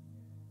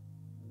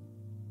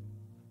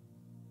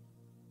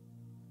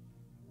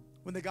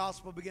 When the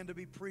gospel began to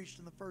be preached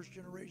in the first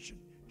generation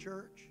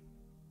church,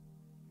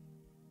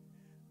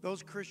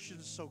 those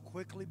Christians so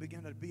quickly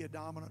began to be a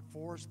dominant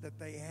force that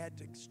they had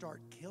to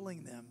start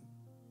killing them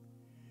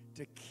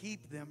to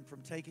keep them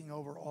from taking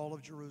over all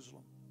of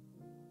Jerusalem.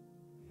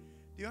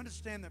 Do you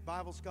understand that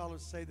Bible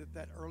scholars say that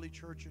that early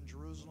church in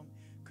Jerusalem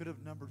could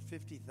have numbered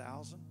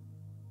 50,000?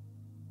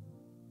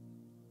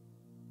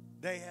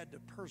 They had to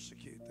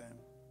persecute them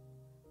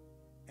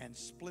and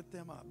split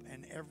them up,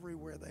 and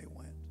everywhere they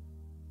went.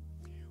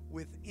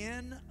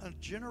 Within a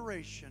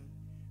generation,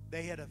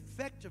 they had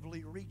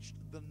effectively reached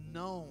the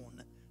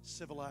known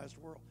civilized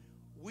world.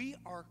 We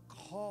are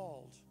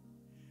called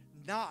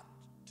not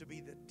to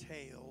be the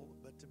tail,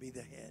 but to be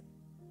the head.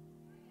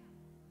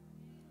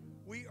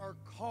 We are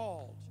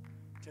called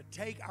to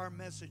take our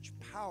message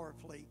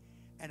powerfully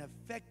and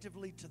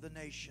effectively to the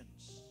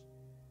nations.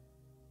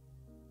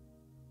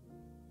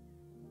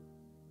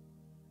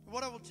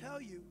 What I will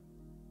tell you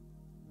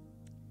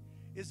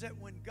is that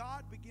when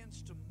God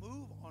begins to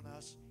move on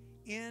us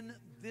in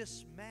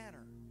this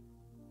manner,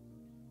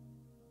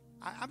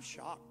 I'm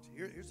shocked.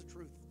 Here's the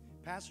truth.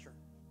 Pastor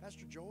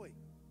Joey,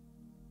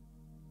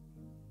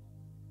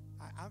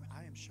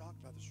 I am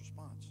shocked by this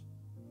response.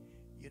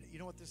 You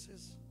know what this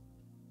is?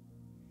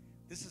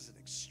 This is an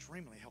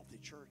extremely healthy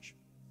church.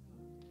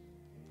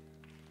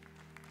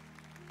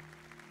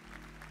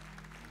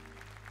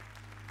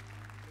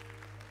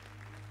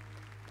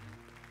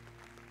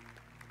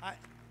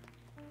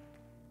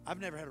 I've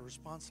never had a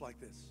response like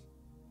this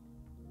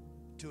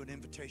to an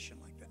invitation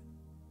like that.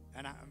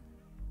 And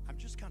I'm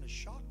just kind of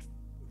shocked,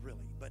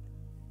 really. But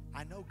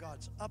I know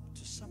God's up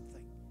to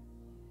something.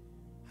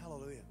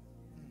 Hallelujah.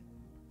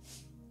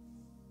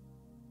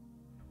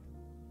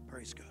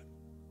 Praise God.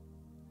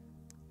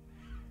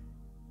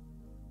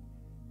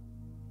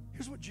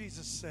 Here's what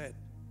Jesus said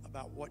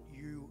about what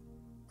you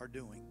are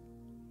doing.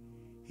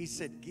 He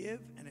said,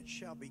 "Give, and it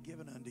shall be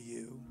given unto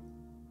you.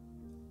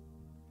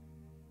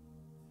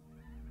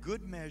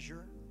 Good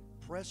measure,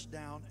 pressed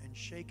down and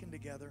shaken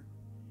together,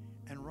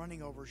 and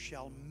running over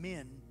shall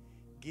men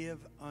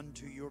give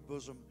unto your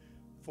bosom.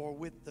 For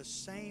with the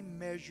same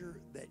measure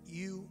that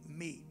you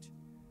meet,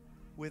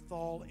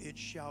 withal it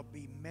shall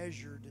be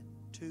measured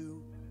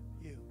to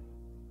you."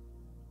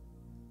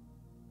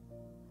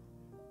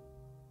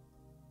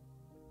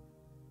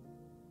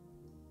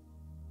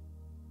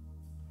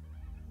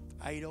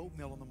 I eat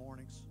oatmeal in the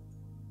mornings.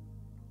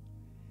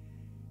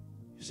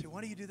 You say,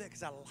 why do you do that?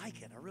 Because I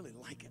like it. I really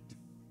like it.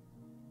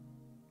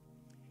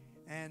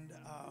 And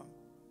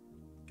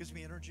gives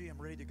me energy.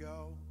 I'm ready to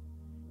go.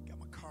 Got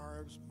my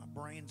carbs. My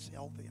brain's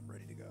healthy. I'm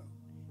ready to go.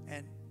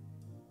 And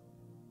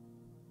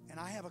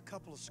I have a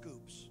couple of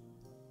scoops.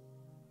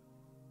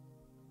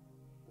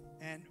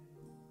 And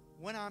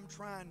when I'm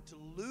trying to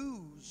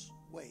lose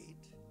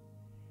weight,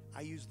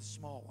 I use the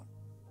small one.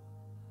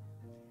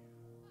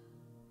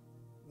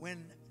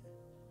 When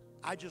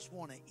I just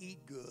want to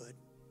eat good,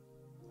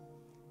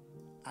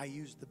 I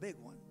use the big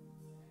one.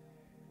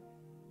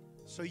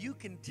 So you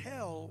can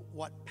tell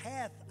what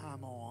path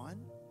I'm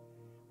on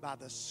by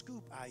the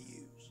scoop I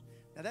use.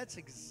 Now that's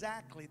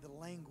exactly the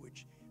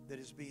language that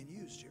is being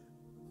used here.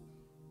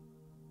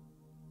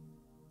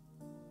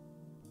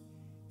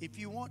 If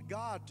you want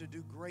God to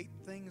do great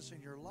things in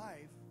your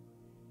life,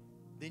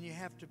 then you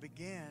have to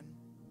begin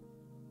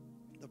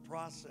the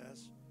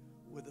process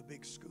with a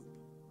big scoop.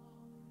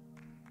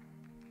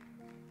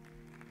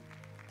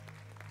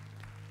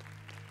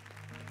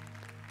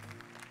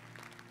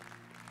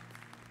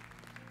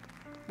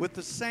 With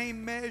the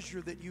same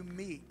measure that you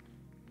meet,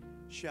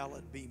 shall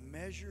it be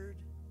measured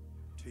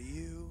to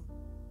you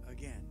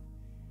again.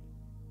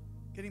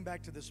 Getting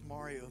back to this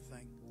Mario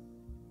thing,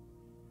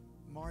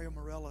 Mario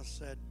Morella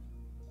said,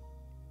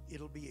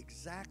 it'll be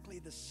exactly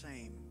the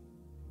same.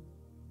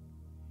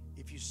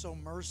 If you sow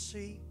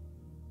mercy,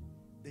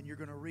 then you're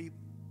going to reap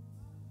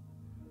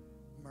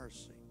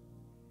mercy.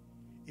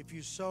 If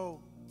you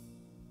sow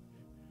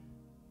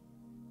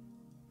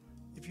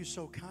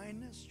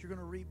kindness, you're going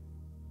to reap.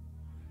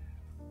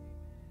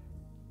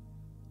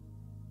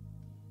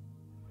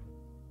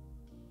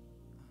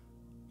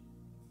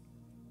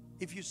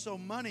 If you sow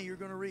money, you're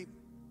going to reap.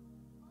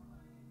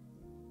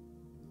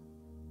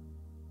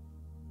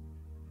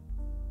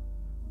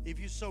 If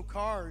you sow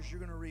cars, you're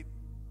going to reap.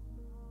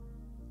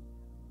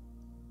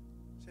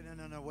 Say,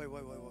 no, wait.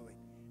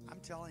 I'm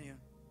telling you,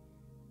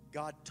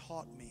 God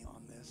taught me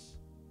on this,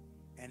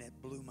 and it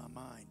blew my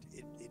mind.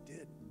 It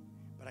did.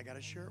 But I got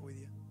to share it with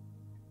you.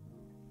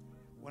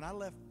 When I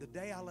left, the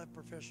day I left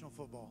professional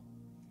football,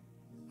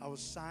 I was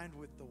signed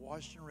with the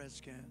Washington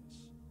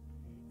Redskins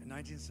in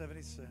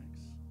 1976.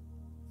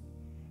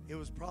 It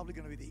was probably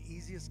going to be the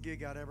easiest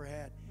gig I'd ever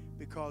had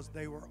because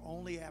they were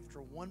only after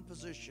one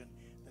position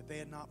that they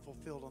had not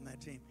fulfilled on that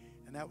team,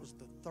 and that was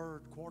the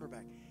third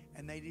quarterback.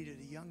 and they needed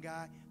a young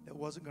guy that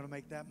wasn't going to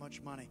make that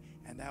much money,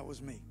 and that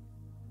was me.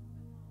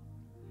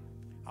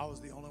 I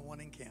was the only one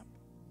in camp.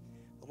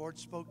 The Lord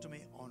spoke to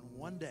me on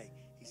one day.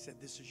 He said,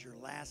 this is your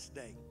last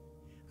day.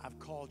 I've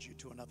called you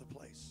to another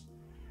place.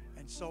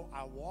 And so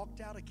I walked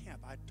out of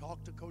camp. I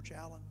talked to Coach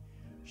Allen,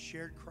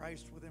 shared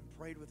Christ with him,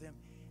 prayed with him.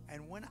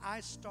 And when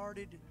I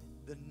started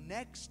the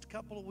next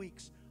couple of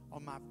weeks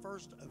on my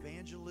first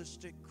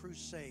evangelistic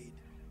crusade,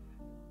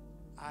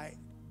 I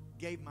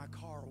gave my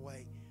car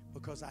away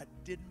because I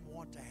didn't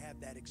want to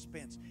have that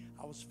expense.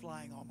 I was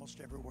flying almost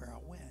everywhere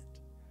I went.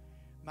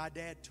 My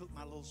dad took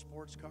my little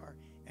sports car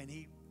and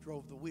he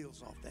drove the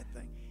wheels off that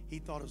thing. He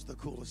thought it was the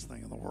coolest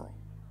thing in the world.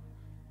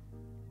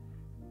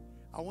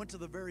 I went to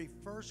the very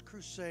first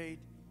crusade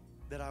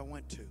that I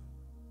went to.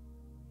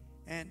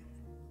 And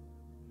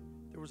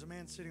there was a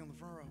man sitting on the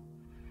front row,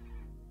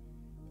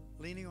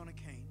 leaning on a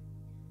cane.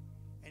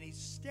 And he's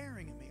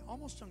staring at me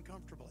almost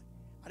uncomfortably.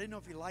 I didn't know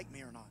if he liked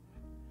me or not.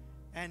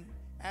 And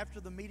after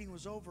the meeting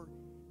was over,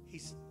 he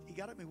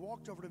got up and he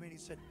walked over to me and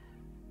he said,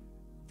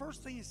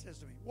 first thing he says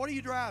to me, what are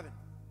you driving?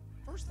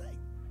 First thing.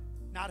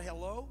 Not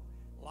hello,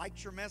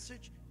 liked your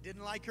message,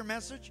 didn't like your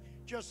message,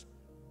 just,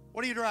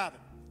 what are you driving?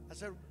 I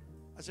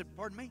said,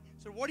 pardon me?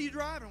 He said, what are you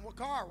driving? What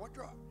car? What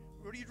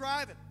are you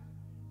driving?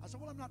 I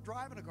said, well, I'm not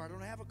driving a car. I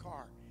don't have a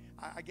car.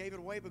 I gave it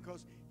away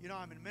because,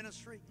 I'm in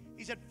ministry.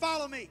 He said,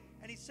 follow me.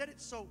 And he said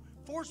it so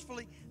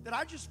forcefully that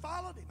I just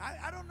followed him.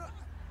 I don't know.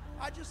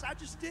 I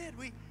just did.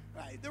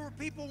 There were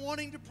people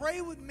wanting to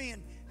pray with me,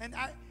 and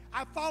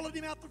I followed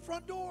him out the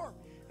front door.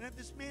 And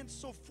this man's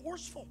so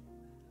forceful.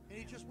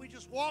 And we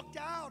just walked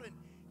out,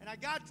 and I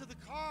got to the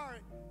car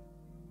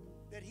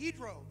that he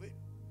drove.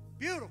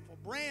 Beautiful,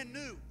 brand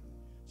new.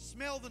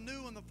 Smell the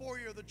new in the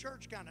foyer of the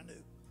church kind of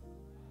new.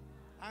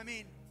 I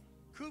mean,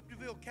 Coupe de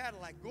Ville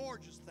Cadillac,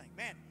 gorgeous thing.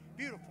 Man,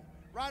 beautiful.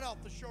 Right off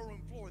the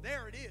showroom floor.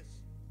 There it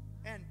is.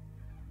 And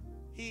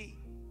he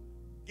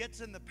gets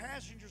in the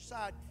passenger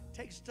side,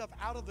 takes stuff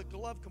out of the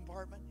glove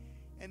compartment,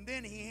 and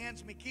then he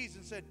hands me keys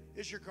and said,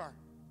 it's your car.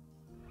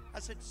 I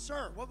said,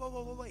 sir,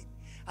 wait.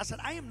 I said,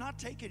 I am not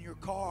taking your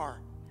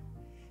car.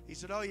 He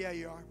said, oh, yeah,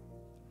 you are.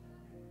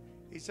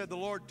 He said, the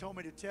Lord told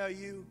me to tell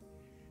you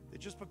that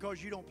just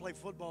because you don't play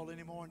football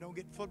anymore and don't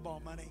get football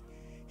money,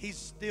 He's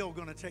still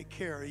going to take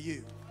care of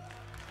you.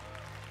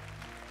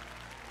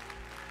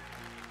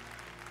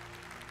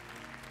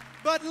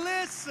 But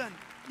listen,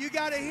 you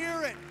got to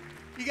hear it.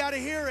 You got to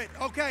hear it.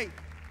 Okay.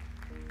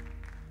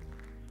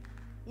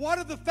 What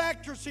are the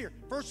factors here?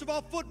 First of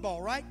all,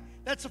 football, right?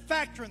 That's a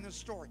factor in this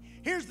story.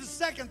 Here's the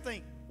second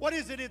thing. What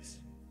is it? It's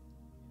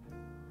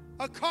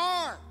a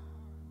car.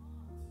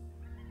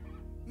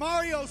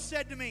 Mario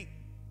said to me,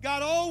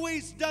 God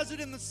always does it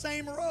in the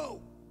same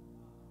row.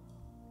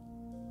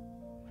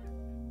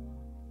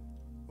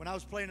 When I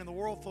was playing in the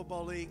World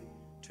Football League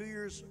 2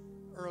 years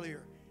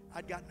earlier,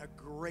 I'd gotten a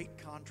great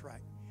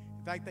contract.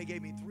 In fact, they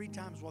gave me 3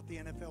 times what the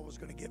NFL was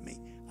going to give me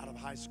out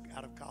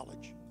of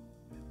college.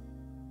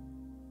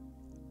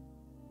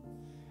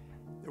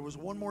 There was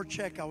one more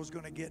check I was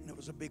going to get, and it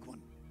was a big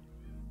one.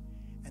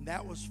 And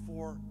that was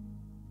for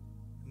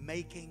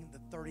making the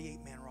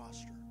 38-man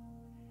roster.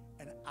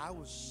 And I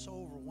was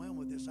so overwhelmed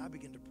with this, I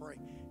began to pray,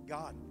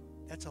 God,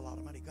 that's a lot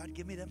of money. God,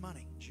 give me that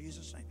money in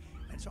Jesus' name.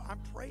 And so I'm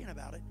praying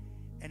about it,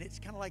 and it's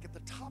kind of like at the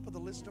top of the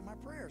list of my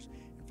prayers.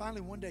 And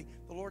finally, one day,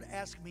 the Lord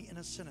asked me in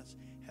a sentence,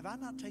 have I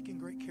not taken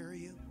great care of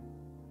you?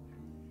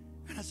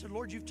 And I said,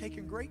 Lord, you've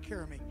taken great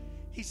care of me.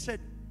 He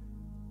said,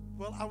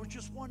 well, I was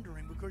just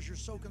wondering because you're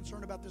so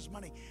concerned about this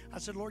money. I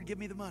said, Lord, give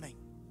me the money.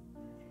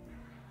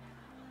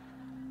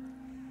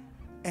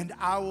 And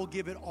I will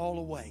give it all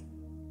away.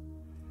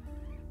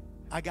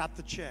 I got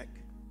the check.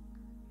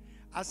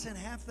 I sent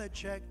half that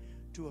check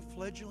to a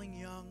fledgling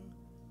young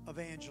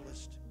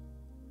evangelist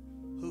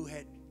who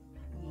had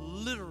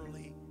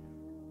literally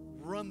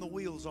run the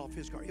wheels off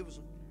his car. It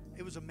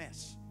was a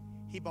mess.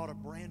 He bought a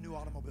brand new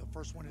automobile,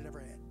 first one he'd ever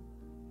had.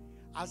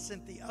 I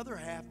sent the other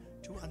half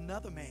to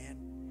another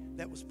man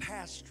that was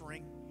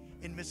pastoring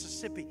in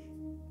Mississippi.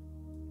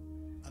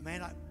 A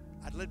man,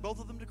 I'd led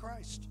both of them to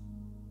Christ.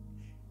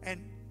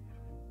 And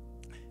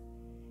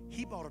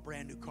he bought a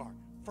brand new car,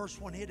 first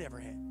one he'd ever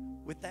had,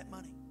 with that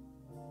money.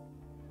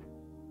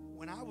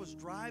 When I was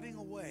driving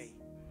away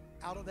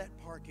out of that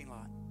parking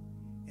lot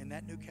in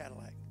that new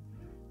Cadillac,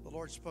 the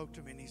Lord spoke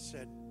to me and He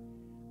said,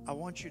 I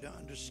want you to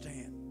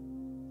understand,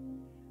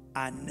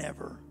 I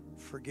never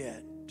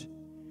forget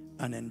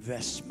an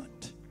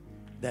investment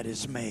that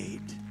is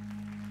made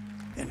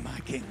in my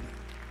kingdom.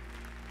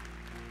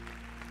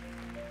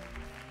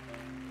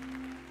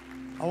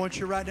 I want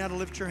you right now to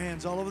lift your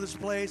hands all over this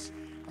place,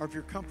 or if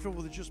you're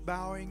comfortable with just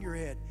bowing your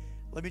head,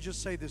 let me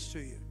just say this to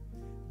you.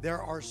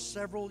 There are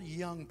several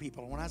young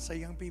people. When I say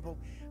young people,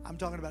 I'm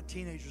talking about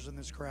teenagers in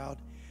this crowd,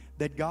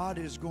 that God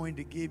is going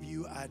to give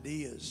you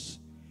ideas,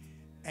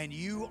 and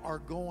you are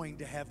going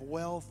to have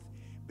wealth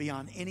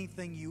beyond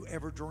anything you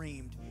ever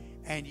dreamed.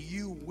 and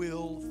you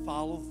will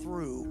follow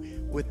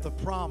through with the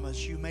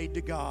promise you made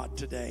to God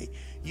today.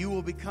 You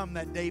will become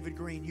that David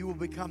Green. You will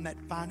become that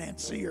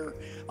financier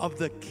of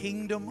the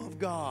kingdom of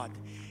God.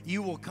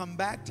 You will come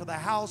back to the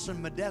house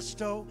in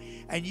Modesto,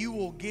 and you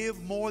will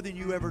give more than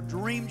you ever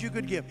dreamed you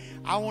could give.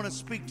 I want to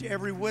speak to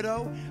every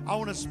widow. I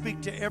want to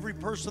speak to every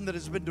person that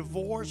has been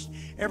divorced,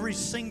 every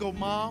single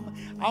mom.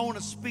 I want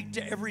to speak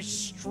to every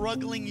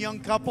struggling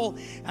young couple.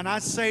 And I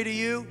say to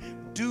you,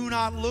 do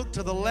not look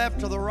to the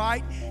left or the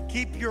right.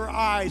 Keep your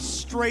eyes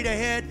straight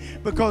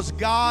ahead, because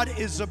God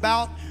is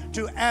about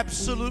to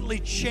absolutely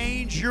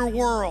change your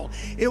world.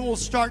 It will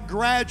start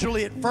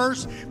gradually at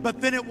first,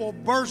 but then it will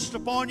burst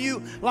upon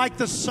you like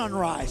the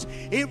sunrise.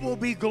 It will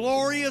be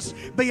glorious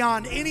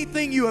beyond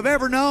anything you have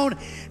ever known,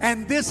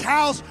 and this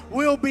house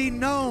will be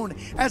known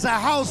as a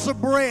house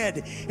of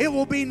bread. It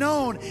will be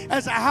known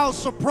as a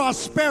house of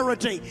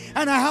prosperity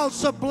and a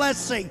house of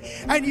blessing,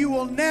 and you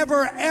will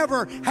never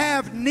ever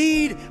have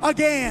need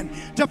again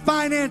to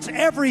finance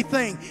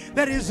everything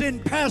that is in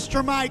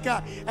Pastor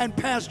Micah and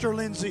Pastor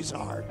Lindsay's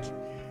heart.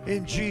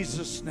 In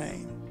Jesus'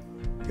 name,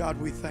 God,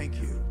 we thank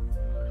you.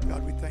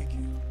 God, we thank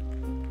you.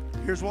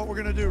 Here's what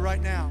we're going to do right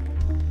now.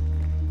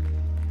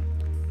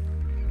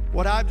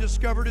 What I've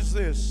discovered is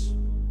this.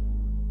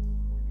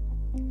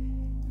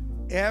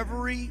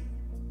 Every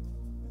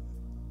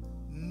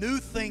new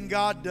thing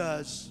God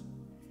does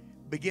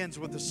begins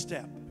with a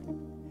step.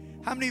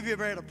 How many of you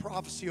have ever had a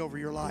prophecy over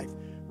your life?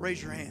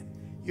 Raise your hand.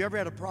 You ever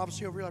had a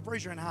prophecy over your life?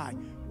 Raise your hand high.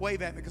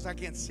 Wave at me, because I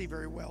can't see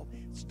very well.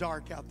 It's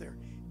dark out there.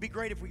 It'd be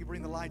great if we could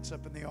bring the lights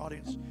up in the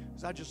audience,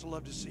 because I just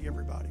love to see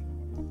everybody.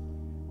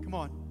 Come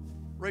on.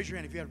 Raise your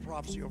hand if you had a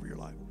prophecy over your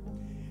life.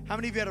 How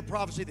many of you had a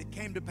prophecy that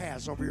came to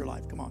pass over your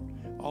life? Come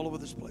on. All over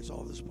this place, all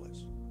over this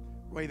place.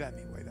 Wave at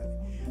me, wave at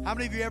me. How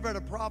many of you ever had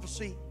a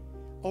prophecy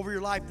over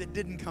your life that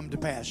didn't come to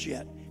pass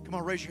yet? Come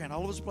on, raise your hand.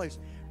 All over this place.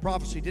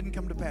 Prophecy didn't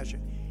come to pass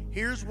yet.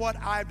 Here's what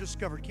I've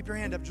discovered. Keep your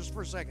hand up just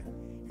for a second.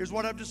 Here's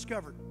what I've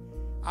discovered.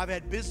 I've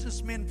had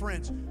businessmen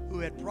friends who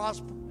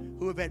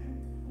have had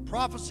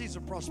prophecies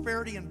of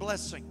prosperity and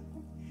blessing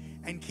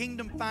and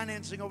kingdom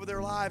financing over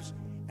their lives,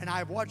 and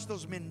I've watched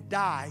those men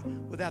die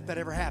without that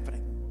ever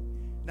happening.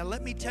 Now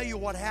let me tell you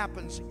what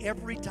happens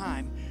every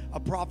time a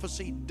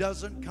prophecy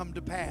doesn't come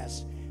to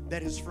pass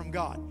that is from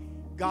God.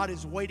 God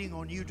is waiting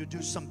on you to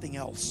do something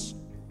else.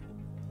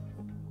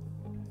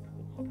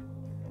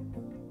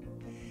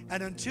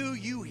 And until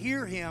you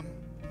hear Him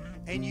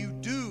and you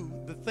do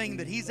the thing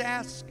that He's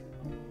asked,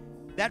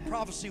 that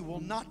prophecy will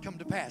not come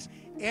to pass.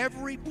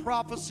 Every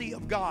prophecy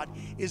of God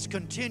is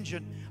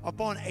contingent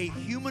upon a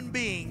human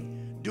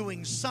being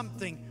doing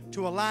something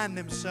to align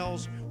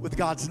themselves with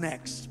God's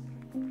next.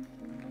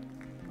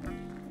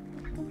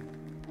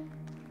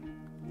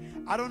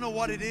 I don't know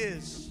what it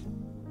is,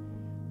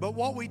 but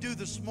what we do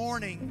this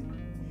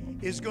morning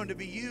is going to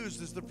be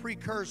used as the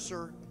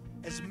precursor,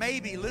 as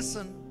maybe,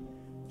 listen,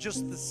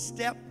 just the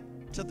step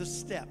to the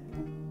step.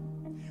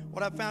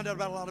 What I've found out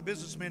about a lot of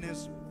businessmen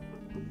is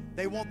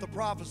they want the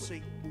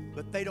prophecy,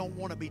 but they don't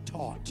want to be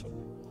taught.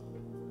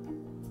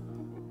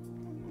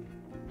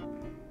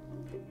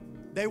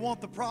 They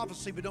want the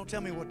prophecy, but don't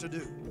tell me what to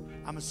do.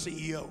 I'm a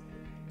CEO.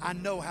 I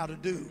know how to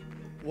do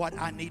what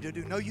I need to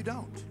do. No, you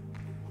don't.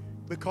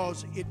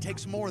 Because it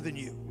takes more than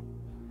you.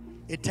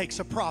 It takes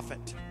a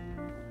prophet.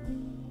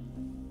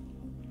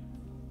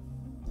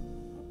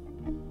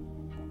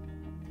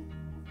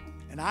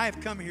 And I have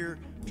come here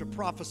to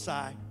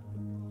prophesy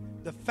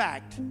the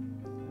fact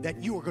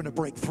that you are going to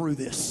break through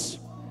this.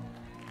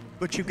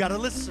 But you've got to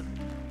listen.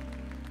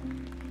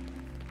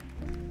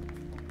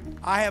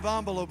 I have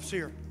envelopes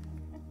here.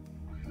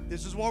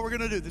 This is what we're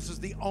going to do. This is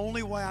the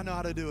only way I know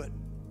how to do it.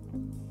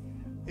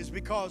 Is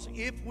because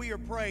if we are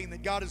praying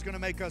that God is going to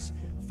make us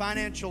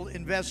financial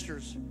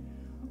investors,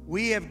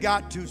 we have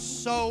got to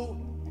sow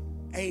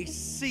a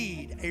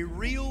seed, a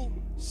real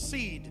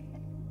seed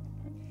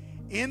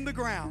in the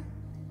ground.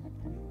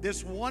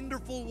 This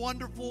wonderful,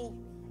 wonderful,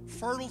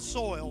 fertile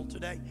soil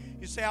today.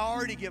 You say, I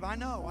already give. I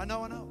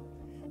know.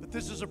 But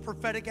this is a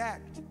prophetic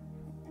act.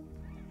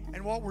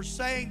 And what we're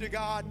saying to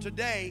God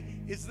today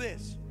is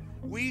this.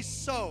 We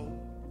sow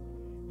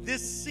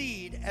this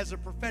seed as a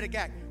prophetic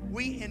act.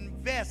 We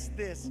invest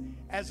this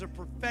as a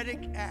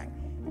prophetic act.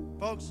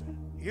 Folks,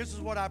 here's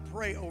what I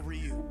pray over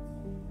you.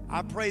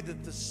 I pray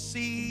that the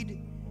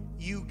seed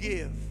you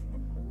give,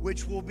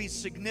 which will be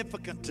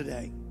significant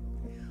today,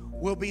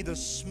 will be the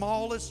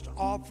smallest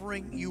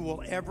offering you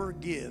will ever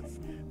give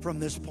from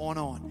this point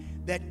on.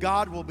 That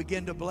God will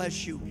begin to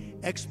bless you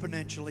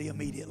exponentially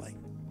immediately.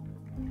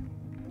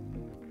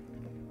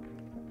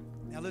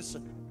 Now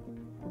listen,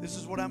 this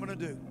is what I'm going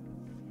to do.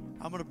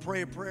 I'm going to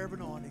pray a prayer of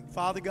anointing.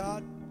 Father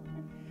God,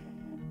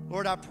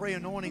 Lord, I pray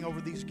anointing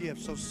over these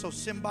gifts. So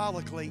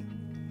symbolically,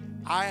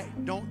 I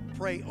don't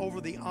pray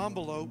over the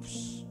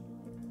envelopes,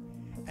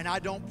 and I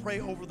don't pray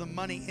over the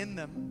money in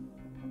them,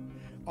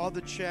 or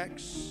the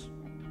checks,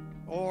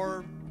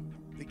 or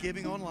the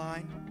giving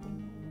online,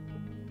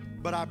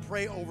 but I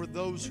pray over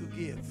those who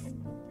give.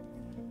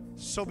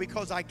 So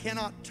because I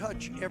cannot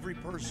touch every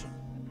person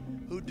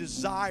who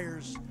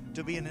desires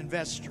to be an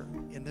investor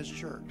in this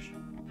church.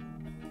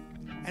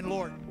 And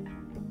Lord,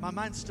 my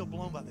mind's still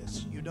blown by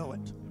this. You know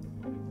it.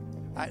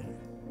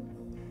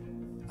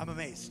 I'm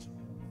amazed.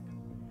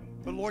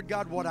 But Lord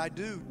God, what I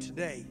do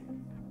today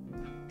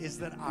is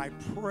that I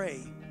pray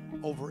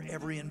over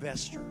every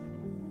investor.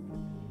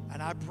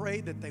 And I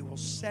pray that they will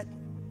set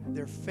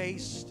their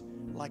face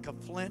like a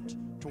flint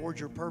towards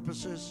your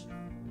purposes,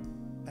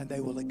 and they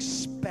will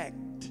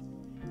expect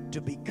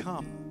to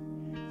become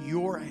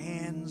your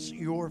hands,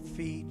 your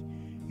feet,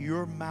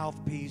 your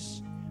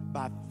mouthpiece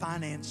by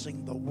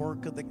financing the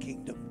work of the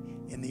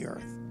kingdom in the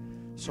earth.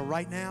 So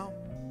right now,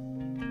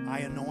 I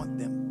anoint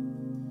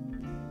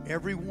them.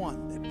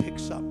 Everyone that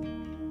picks up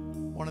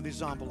one of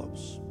these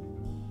envelopes,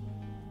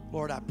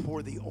 Lord, I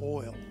pour the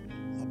oil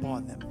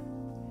upon them.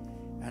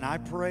 And I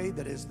pray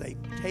that as they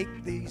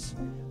take these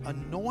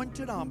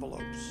anointed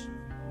envelopes,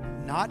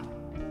 not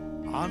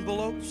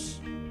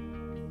envelopes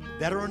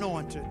that are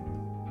anointed,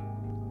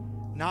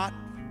 not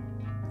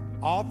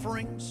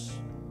offerings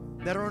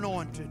that are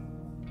anointed,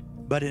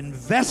 but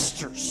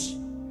investors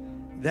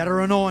that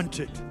are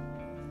anointed,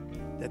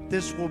 that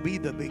this will be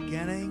the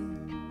beginning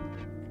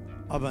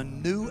of a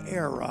new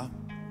era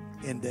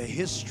in the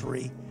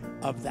history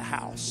of the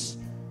house.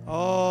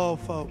 Oh,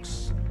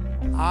 folks,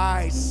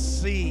 I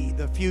see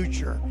the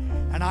future,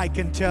 and I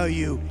can tell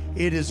you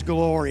it is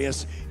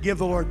glorious. Give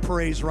the Lord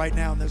praise right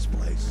now in this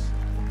place.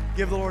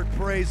 Give the Lord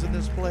praise in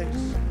this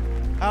place.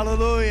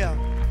 Hallelujah.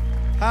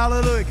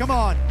 Hallelujah. Come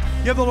on.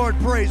 Give the Lord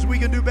praise. We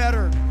can do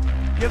better.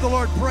 Give the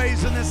Lord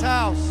praise in this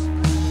house.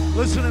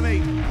 Listen to me.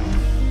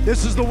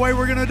 This is the way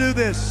we're going to do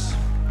this.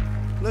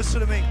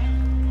 Listen to me.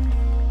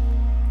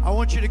 I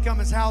want you to come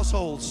as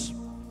households.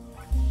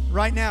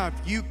 Right now, if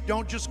you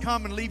don't just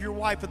come and leave your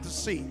wife at the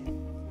seat.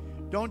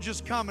 Don't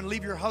just come and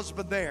leave your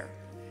husband there.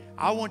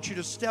 I want you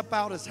to step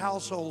out as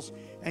households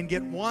and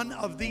get one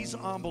of these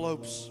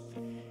envelopes.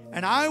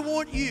 And I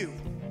want you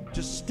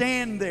to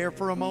stand there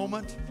for a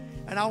moment.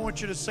 And I want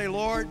you to say,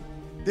 Lord,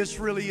 this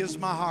really is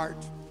my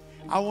heart.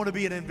 I want to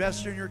be an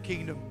investor in your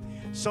kingdom.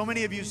 So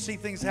many of you see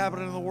things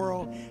happening in the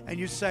world and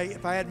you say,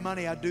 if I had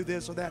money, I'd do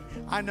this or that.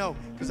 I know,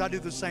 because I do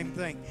the same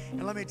thing.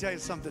 And let me tell you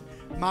something.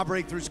 My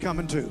breakthrough's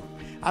coming too.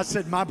 I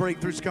said my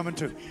breakthrough's coming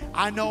too.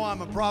 I know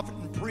I'm a prophet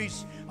and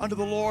priest under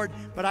the Lord,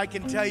 but I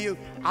can tell you,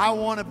 I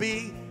want to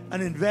be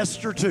an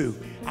investor too.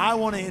 I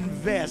want to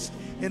invest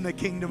in the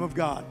kingdom of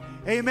God.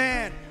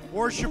 Amen.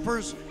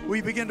 Worshipers,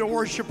 we begin to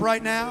worship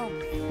right now.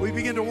 We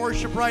begin to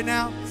worship right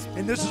now.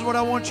 And this is what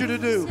I want you to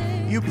do.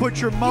 You put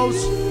your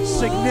most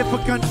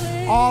significant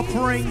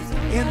offering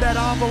in that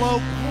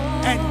envelope,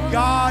 and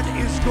God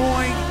is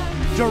going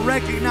to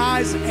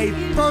recognize a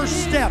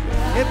first step.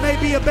 It may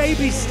be a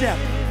baby step,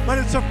 but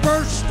it's a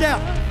first step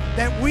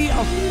that we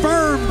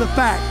affirm the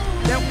fact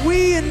that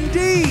we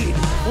indeed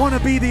want to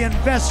be the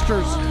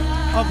investors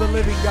of the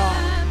living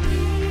God.